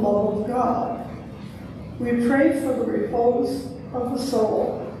eternal love of God. We pray for the repose of the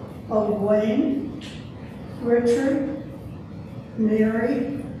soul of Wayne, Richard,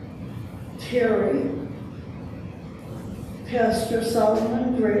 Mary, Terry, Pastor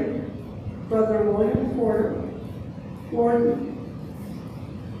Solomon Drake, Brother William Porter, Gordon.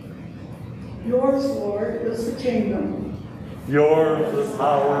 Yours, Lord, is the kingdom. Yours the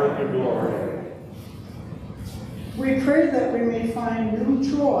power and the glory. We pray that we may find new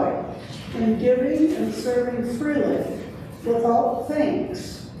joy in giving and serving freely without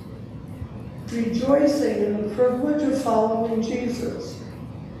thanks, rejoicing in the privilege of following Jesus.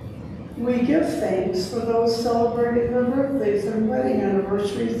 We give thanks for those celebrating their birthdays and wedding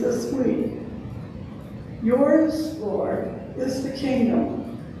anniversaries this week. Yours, Lord, is the kingdom.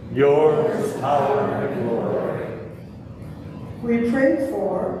 Yours the power and the glory. We pray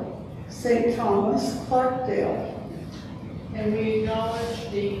for St. Thomas Clarkdale, And we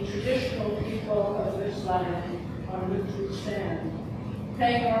acknowledge the traditional people of this land on which we stand,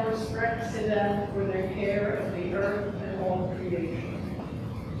 paying our respects to them for their care of the earth and all creation.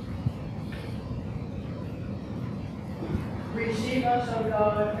 Receive us, O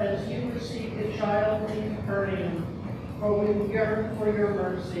God, as you receive the child in Capernaum, for we yearn for your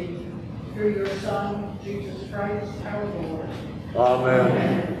mercy, through your Son, Jesus Christ, our Lord.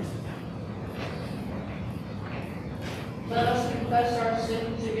 Amen. Let us confess our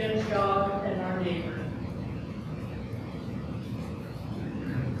sins against God and our neighbor.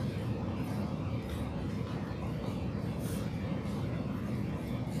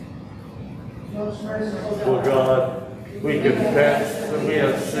 Most merciful God, we confess that we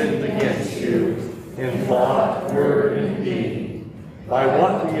have sinned against you in thought, word, and deed, by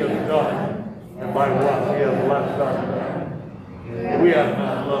what we have done and by what we have left undone. We have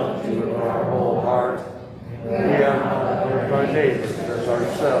not loved you with our whole heart. We have not loved our neighbors as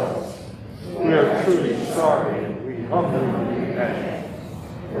ourselves. We are truly sorry and we humbly repent.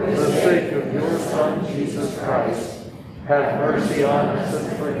 For the sake of your Son, Jesus Christ, have mercy on us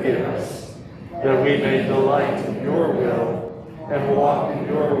and forgive us, that we may delight in your will and walk in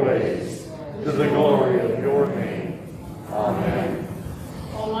your ways, to the glory of your name. Amen.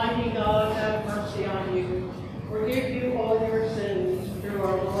 Almighty God, have mercy on you. Forgive you all your sins through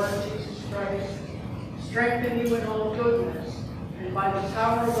our Lord Jesus Christ. Strengthen you in all goodness, and by the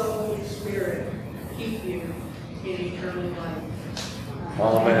power of the Holy Spirit, keep you in eternal life.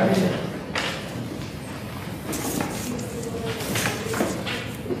 Amen.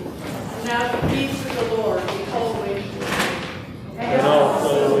 Now the peace of the Lord be always with you. And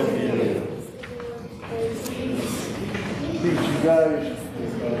also with you. Peace, you guys.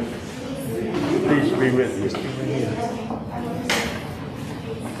 Peace be with you.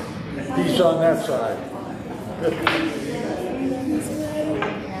 Peace on that side.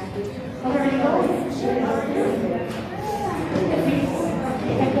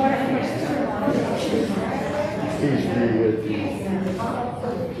 Peace be with you.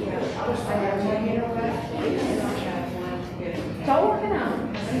 It's all working out.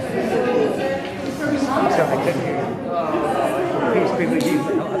 I'm sorry, I couldn't hear you. Peace be with you.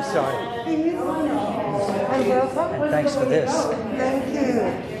 Oh, I'm sorry. And thanks for this. Thank you.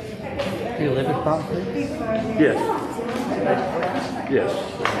 Do you live in Concord? Yes. Yes.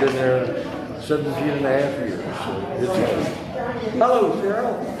 Been there 17 and a half years. So it's hello,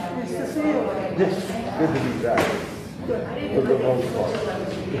 Cheryl. Nice to see you. Yes. Good to be back. For the most part.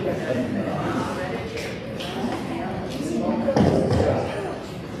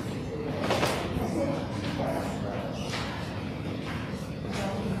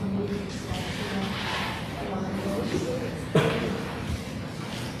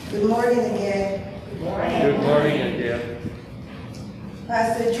 Good morning again. Good morning again.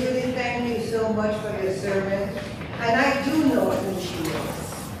 Pastor Judy, thank you so much for your sermon. And I do know who she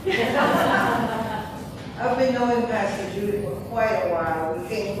is. I've been knowing Pastor Judy for quite a while. We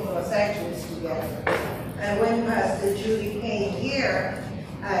came from Los Angeles together. And when Pastor Judy came here,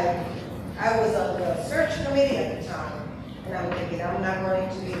 I I was on the search committee at the time, and I'm thinking, I'm not going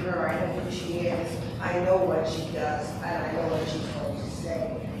to leave her. I know who she is. I know what she does, and I know what she's going to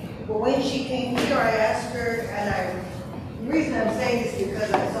say. But when she came here, I asked her, and the reason I'm saying this is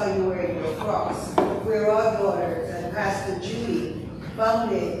because I saw you wearing your cross. We're all daughters, and Pastor Judy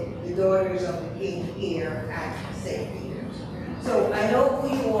founded the Daughters of the King here at St. Peter's. So I know who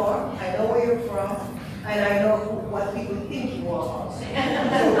you are, I know where you're from, and I know what people think you are. So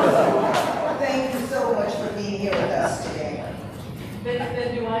thank you so much for being here with us today.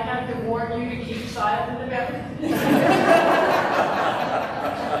 Then do I have to warn you to keep silent about it?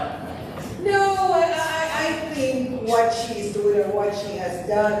 No, I think what she's doing or what she has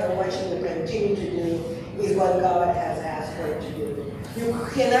done or what she will continue to do is what God has asked her to do. You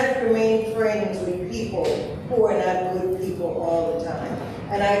cannot remain friends with people who are not good people all the time.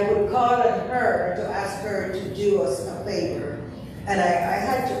 And I would call on her to ask her to do us a favor. And I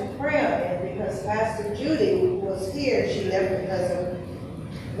had to pray on it because Pastor Judy was here. She left because of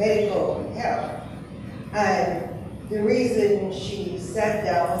medical help. And the reason she sat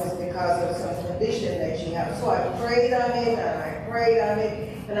down is because of some condition that she has. So I prayed on it, and I prayed on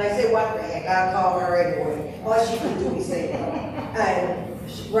it, and I said, what the heck, I'll call her anyway. All she could do is say no. And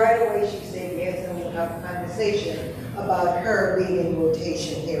right away she said yes, and we'll have a conversation about her being in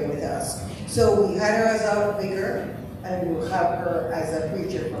rotation here with us. So we had her as our vicar, and we'll have her as a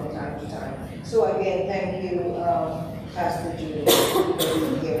preacher from time to time. So again, thank you, Pastor Judy, for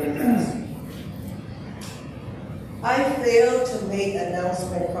being here with us. I failed to make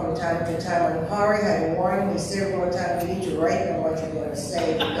announcement from time to time, and Kari had warned me several times, you need to write down what you're going to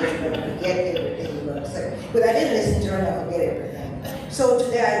say because you're going to forget everything you're going to say. But I didn't listen to her and I forget everything. So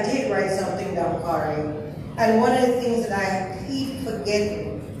today I did write something down, Kari. And one of the things that I keep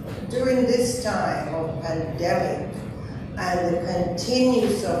forgetting during this time of pandemic and the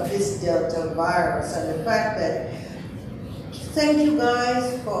continuance of this Delta virus and the fact that thank you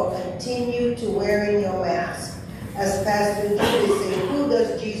guys for continue to wearing your mask. As Pastor Judy said, who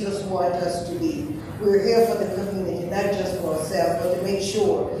does Jesus want us to be? We're here for the community, not just for ourselves, but to make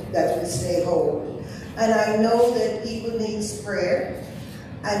sure that we stay whole. And I know that people need prayer,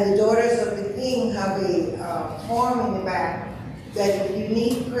 and the Daughters of the King have a form in the back that if you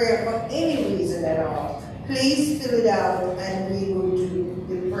need prayer for any reason at all, please fill it out and we will do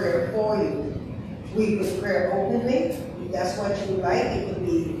the prayer for you. We could pray openly, if that's what you would like. It could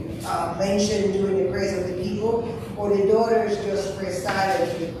be mentioned during the prayers of the people, or the daughters just pray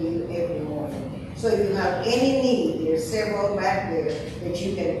silently with you every morning. So if you have any need, there's several back there that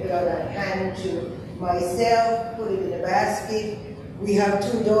you can fill out and hand to myself, put it in a basket. We have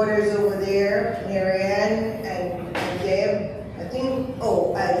two daughters over there, Marianne and Deb. I think,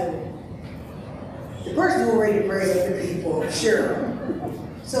 oh, and the person who already prays for the people, sure.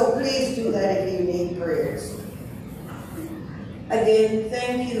 So please do that if you need prayers. Again,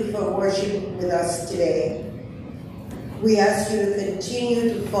 thank you for worshiping with us today. We ask you to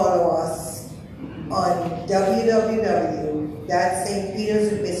continue to follow us on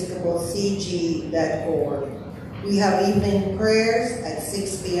www.stpetersepiscopalcg.org. We have evening prayers at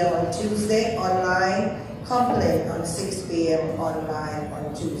 6 p.m. on Tuesday online, compline on 6 p.m. online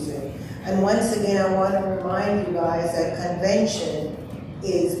on Tuesday. And once again, I want to remind you guys that convention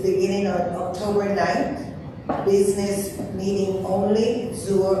is beginning on October 9th. Business meeting only,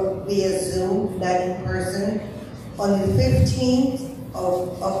 via Zoom, not in person. On the 15th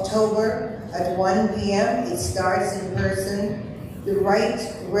of October at 1 p.m., it starts in person. The Right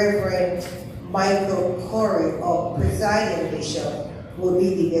Reverend Michael Corey, or presiding bishop, will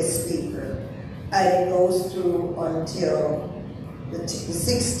be the guest speaker. And it goes through until the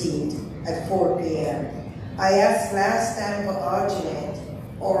 16th at 4 p.m. I asked last time for alternate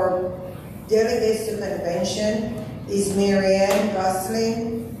or delegates to convention is Marianne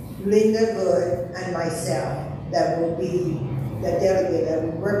Gosling, Linda Good, and myself. That will be the delegate that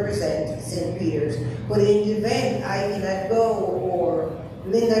will represent St. Peter's. But in the event I cannot go, or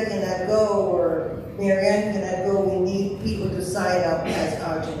Linda cannot go, or Marianne cannot go, we need people to sign up as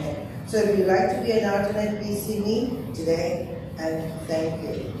alternate. So if you'd like to be an alternate, please see me today, and thank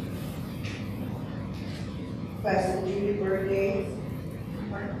you. Pastor Judy, birthdays?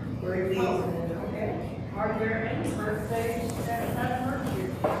 Birthdays. Okay. Are there any birthdays that anniversary?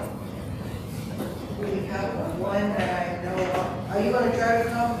 We have one that I know of. Are you going to try to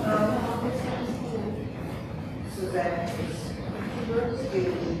come? Suzanne is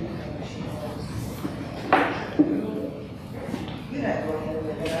you're not going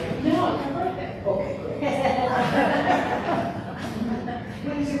anywhere, are you? No, it's my birthday. Okay, great.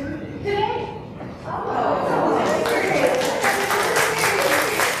 When is your birthday? Today. Oh,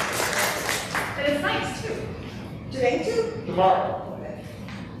 Tomorrow.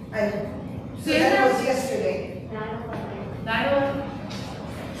 And so See you that there. was yesterday. 9/11.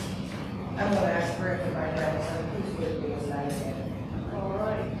 I'm gonna ask prayer for my grandson, whose birthday is 9/11. All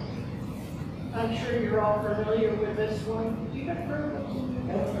right. I'm sure you're all familiar with this one. Do you have heard of it?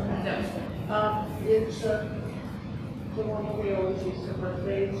 No. It's the one that we always use for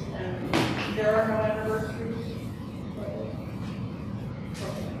birthdays, and there are no anniversaries.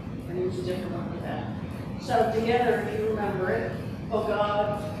 Okay. I use a different one for that. So together, if you remember it, oh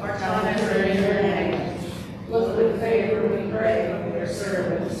God, our time is in your hands. Look with favor, we pray, on your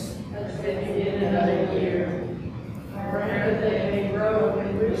servants, as they begin another year. Grant that they may grow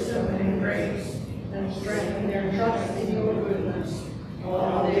in wisdom and grace, and strengthen their trust in your goodness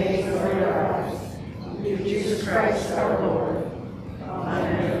all the days of their lives. Through Jesus Christ our Lord.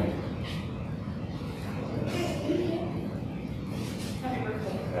 Amen.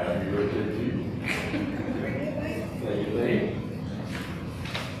 Happy birthday to you. Thank you, Lee.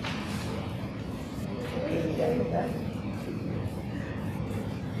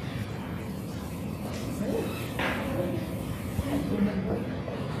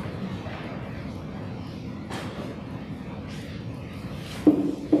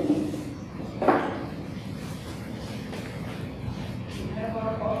 Have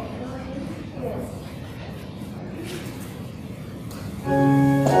our offering? Yes.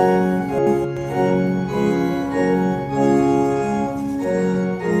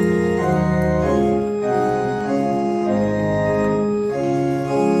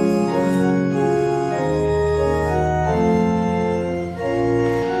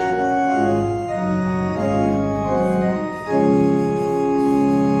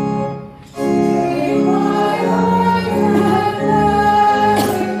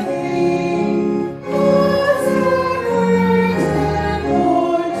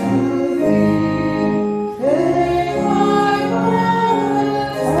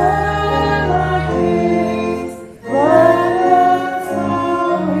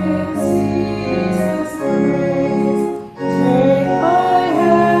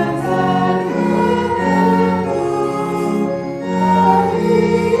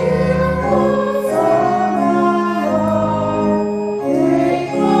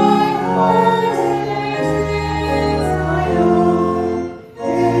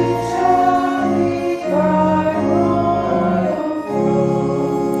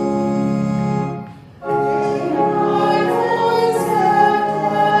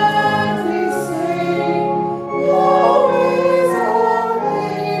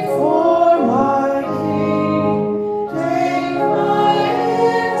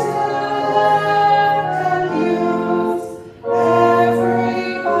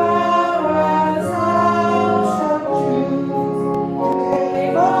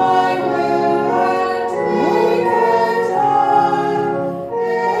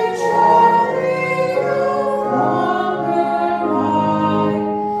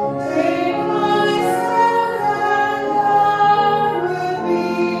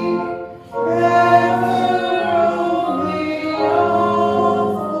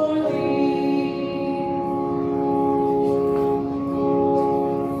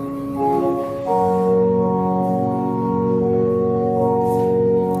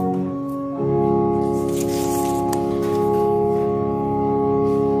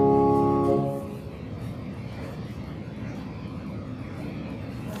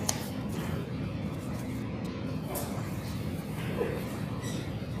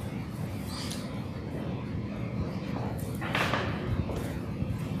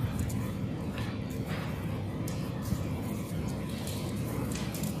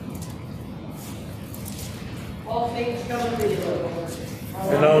 All things come to thee, O Lord.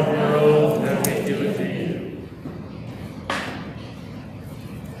 And of your own have we given to you.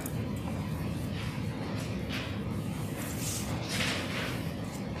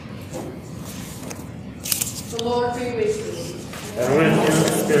 The Lord be with you. And with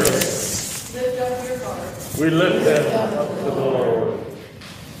your spirit, Lift up your hearts. we lift them up to the Lord.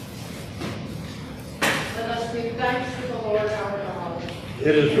 Let us give thanks to the Lord our God.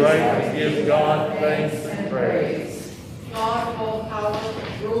 It is right to give God thanks and praise. God, all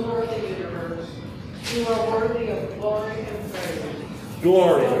powerful, ruler of the universe, you are worthy of glory and praise.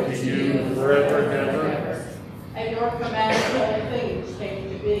 Glory to you forever and ever. At your command, all things came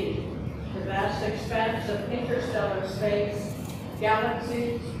to be. The vast expanse of interstellar space,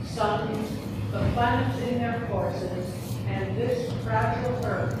 galaxies, suns, the planets in their courses, and this fragile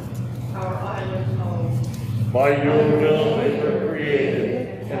earth, our island home. By your will they were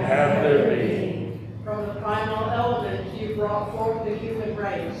created and have their being. From the primal elements you brought forth the human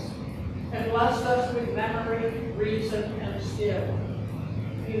race. and blessed us with memory, reason, and skill.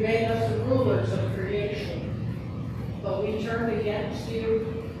 You made us the rulers of creation, but we turned against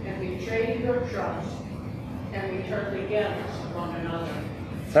you and betrayed your trust, and we turned against one another.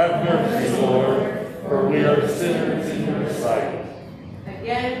 Have mercy, Lord, for we are sinners in your sight.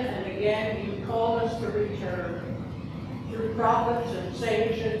 Again and again you called us to return. Through prophets and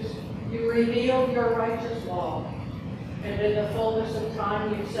sages, you revealed your righteous law, and in the fullness of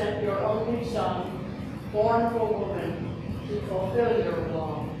time you sent your only Son, born of a woman, to fulfill your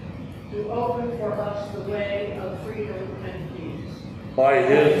law, to open for us the way of freedom and peace. By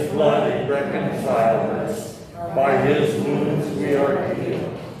his blood he reconciled us. By his wounds we are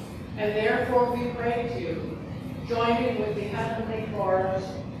healed. And therefore we praise you, joining with the heavenly chorus,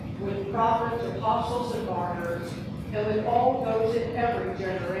 with prophets, apostles, and martyrs, and with all those in every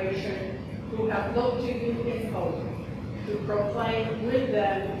generation who have looked to you in hope, to proclaim with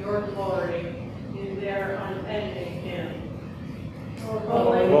them your glory in their unending hymn.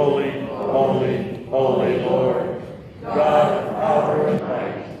 Holy, holy, holy, holy Lord, God of power and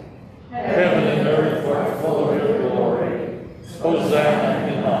might. Heaven and earth are full of your glory. Hosanna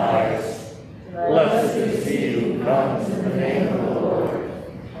in the highest. Blessed is he who comes in the name of the Lord.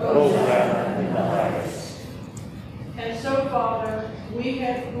 Hosanna in the highest. And so, Father, we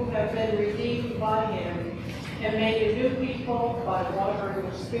who have been redeemed by him and made a new people by water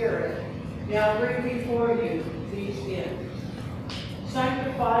and the Spirit, now bring before you these gifts.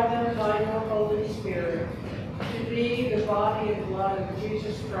 Sanctify them by your Holy Spirit to be the body and blood of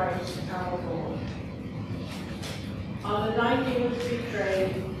Jesus Christ our Lord. On the night he was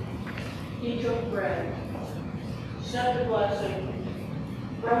betrayed, he took bread, said the blessing,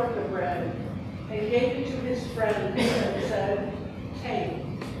 broke the bread, and gave it to his friends and said, "Take,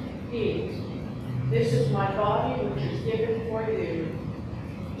 eat. This is my body which is given for you.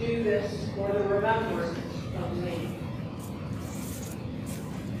 Do this for the remembrance of me."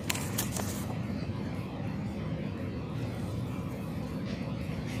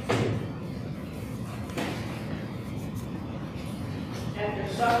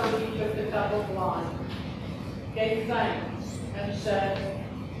 After supper, he took the cup of wine, gave thanks, and said,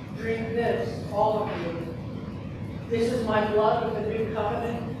 "Drink this, all of you. This is my blood of the new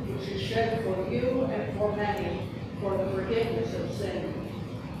covenant, which is shed for you and for many for the forgiveness of sin.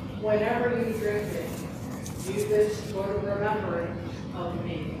 Whenever you drink it, do this for the remembrance of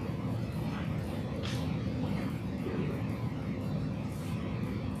me."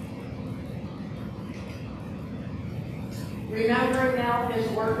 Remembering now his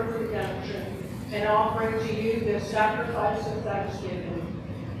work of redemption, and offering to you this sacrifice of thanksgiving,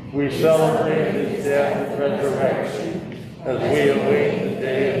 We celebrate his death and resurrection as we await the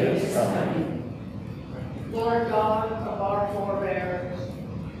day of his coming. Lord God of our forebears,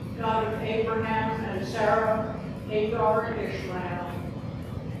 God of Abraham and Sarah, Hagar and Ishmael,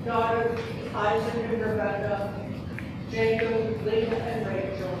 God of Isaac and Rebekah, Jacob, Leah and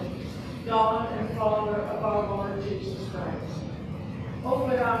Rachel, God and Father of our Lord Jesus Christ,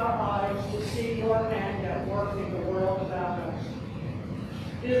 open our eyes to see your hand at work in the world about us.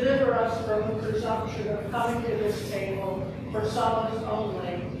 Deliver us from the presumption of coming to this table for solace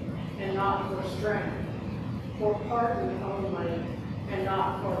only and not for strength, for pardon only and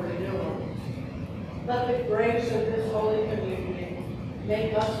not for renewal. Let the grace of this Holy Communion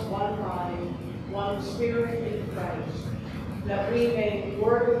make us one mind, one spirit in Christ, that we may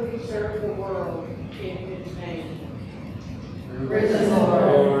worthily serve the world in his name. Risen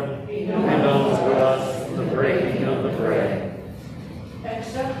Lord, be known to us the breaking of the bread.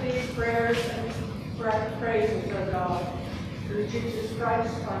 Accept these prayers and praises, O God, through Jesus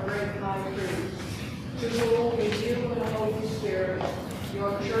Christ, our great high priest, to whom with you and the Holy Spirit,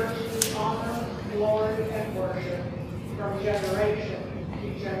 your church is honor, glory, and worship from generation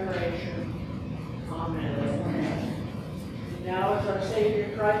to generation. Amen. Now, as our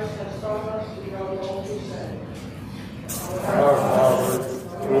Savior Christ has taught us, we are all to say, Our Father,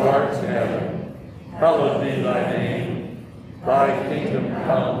 who art in heaven, hallowed be thy name. Thy kingdom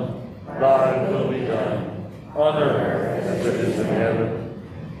come, thy will be done, on earth as it is in heaven.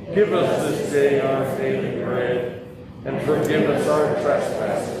 Give us this day our daily bread, and forgive us our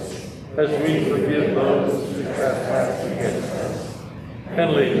trespasses, as we forgive those who trespass against us.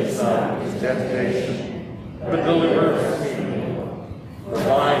 And lead us not into temptation, but deliver us from evil. For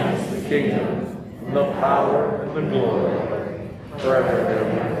thine is the kingdom, and the power, and the glory, forever and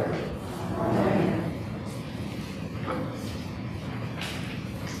ever. Amen.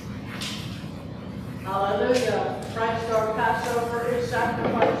 Hallelujah. Christ our Passover is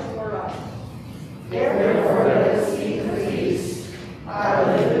sacrificed for us. Therefore let us eat the feast.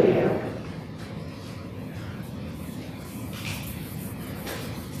 Hallelujah.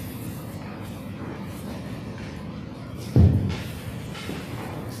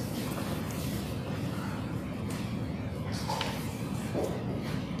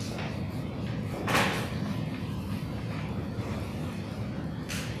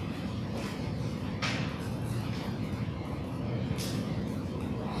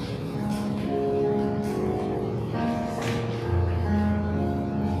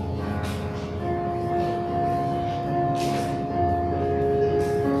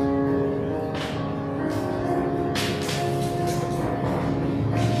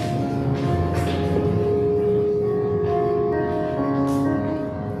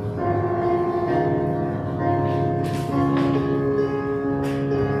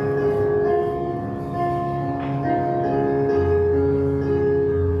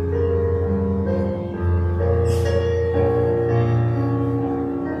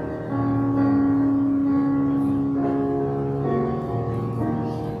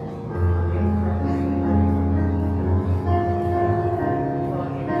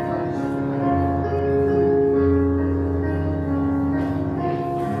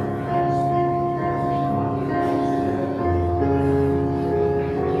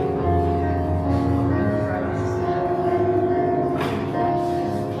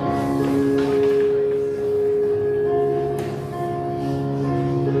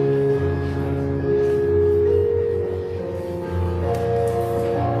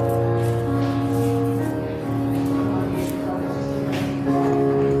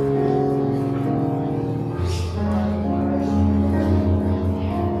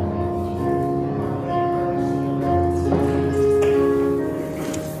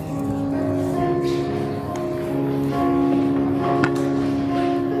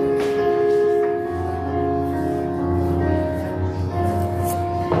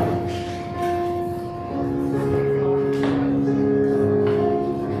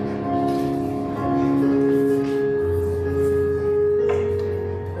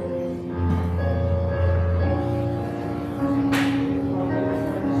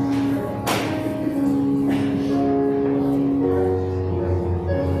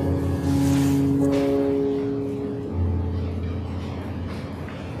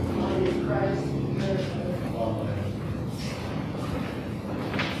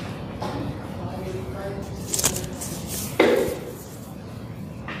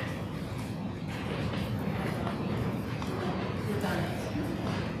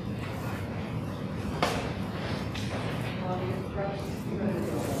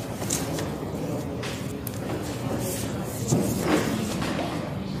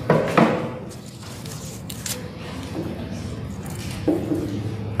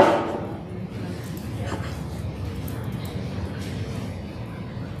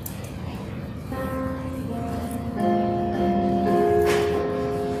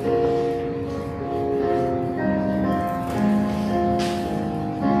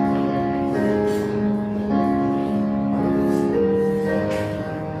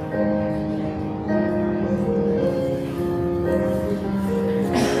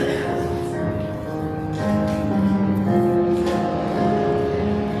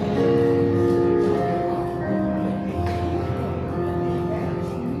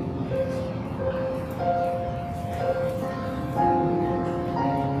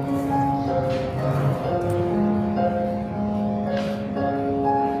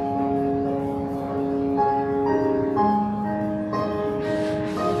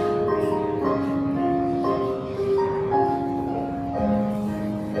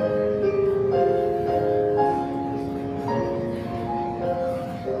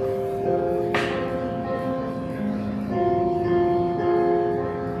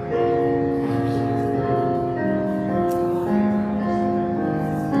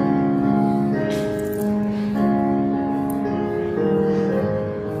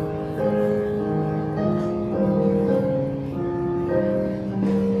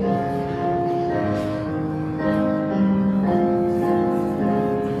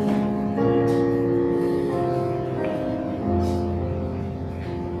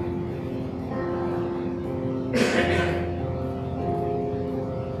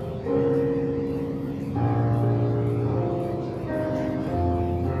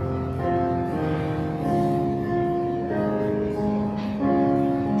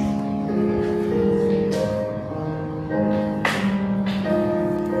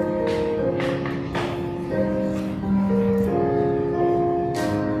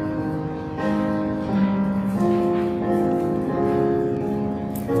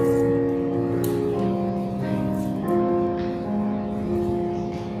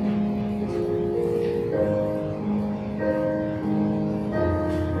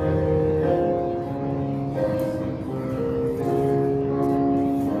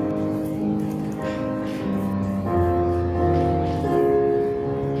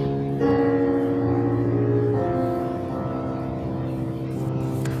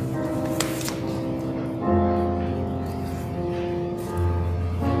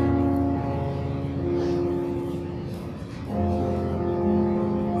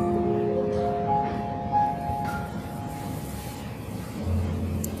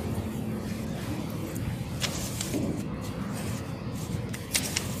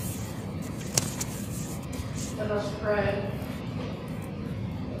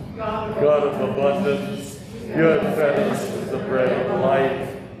 God of abundance, you have fed us with the bread of life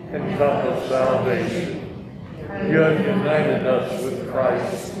and cup of salvation. You have united us with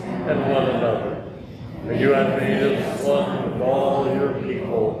Christ and one another, and you have made us one with all your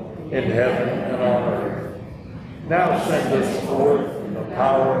people in heaven and on earth. Now send us forth in the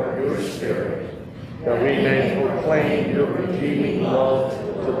power of your Spirit, that we may proclaim your redeeming love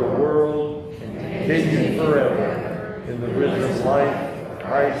to the world and continue forever in the risen life of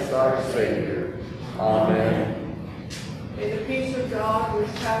Christ our Savior. Amen. May the peace of God,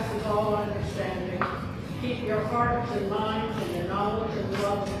 which passes all understanding, keep your hearts and minds in the knowledge and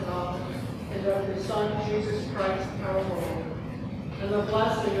love of God and of His Son, Jesus Christ, our Lord. And the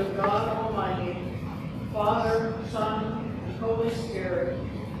blessing of God Almighty, Father, Son, and Holy Spirit,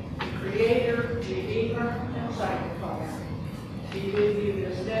 the Creator, Redeemer, and Sanctifier, be with you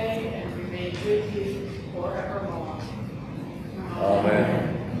this day and remain with you forevermore.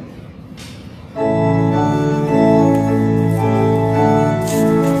 Amen.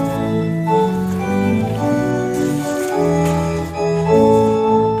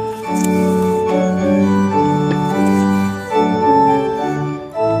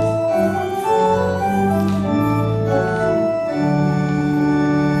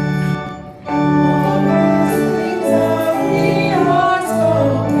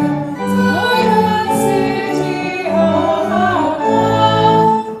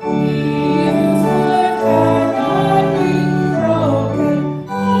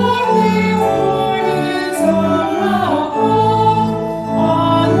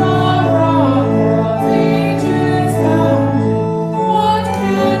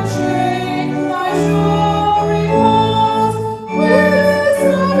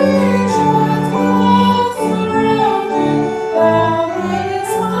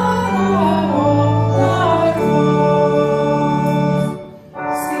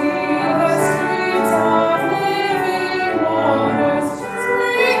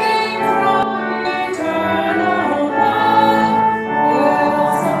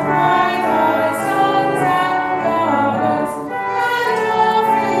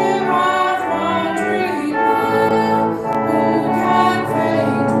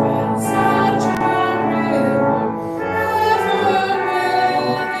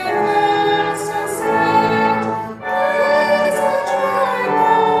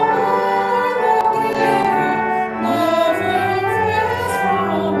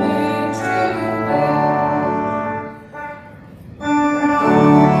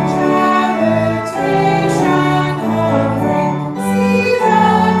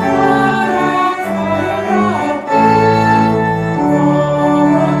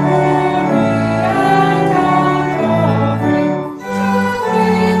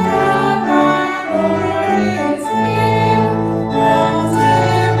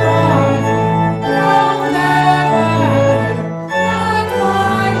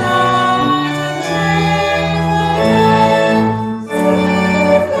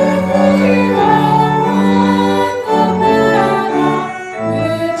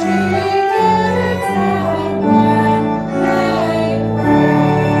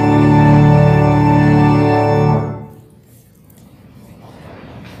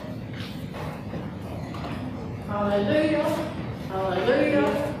 Hallelujah,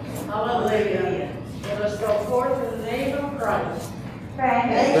 hallelujah, hallelujah. Let us go forth in the name of Christ.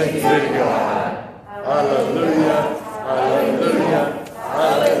 Thanks be to God.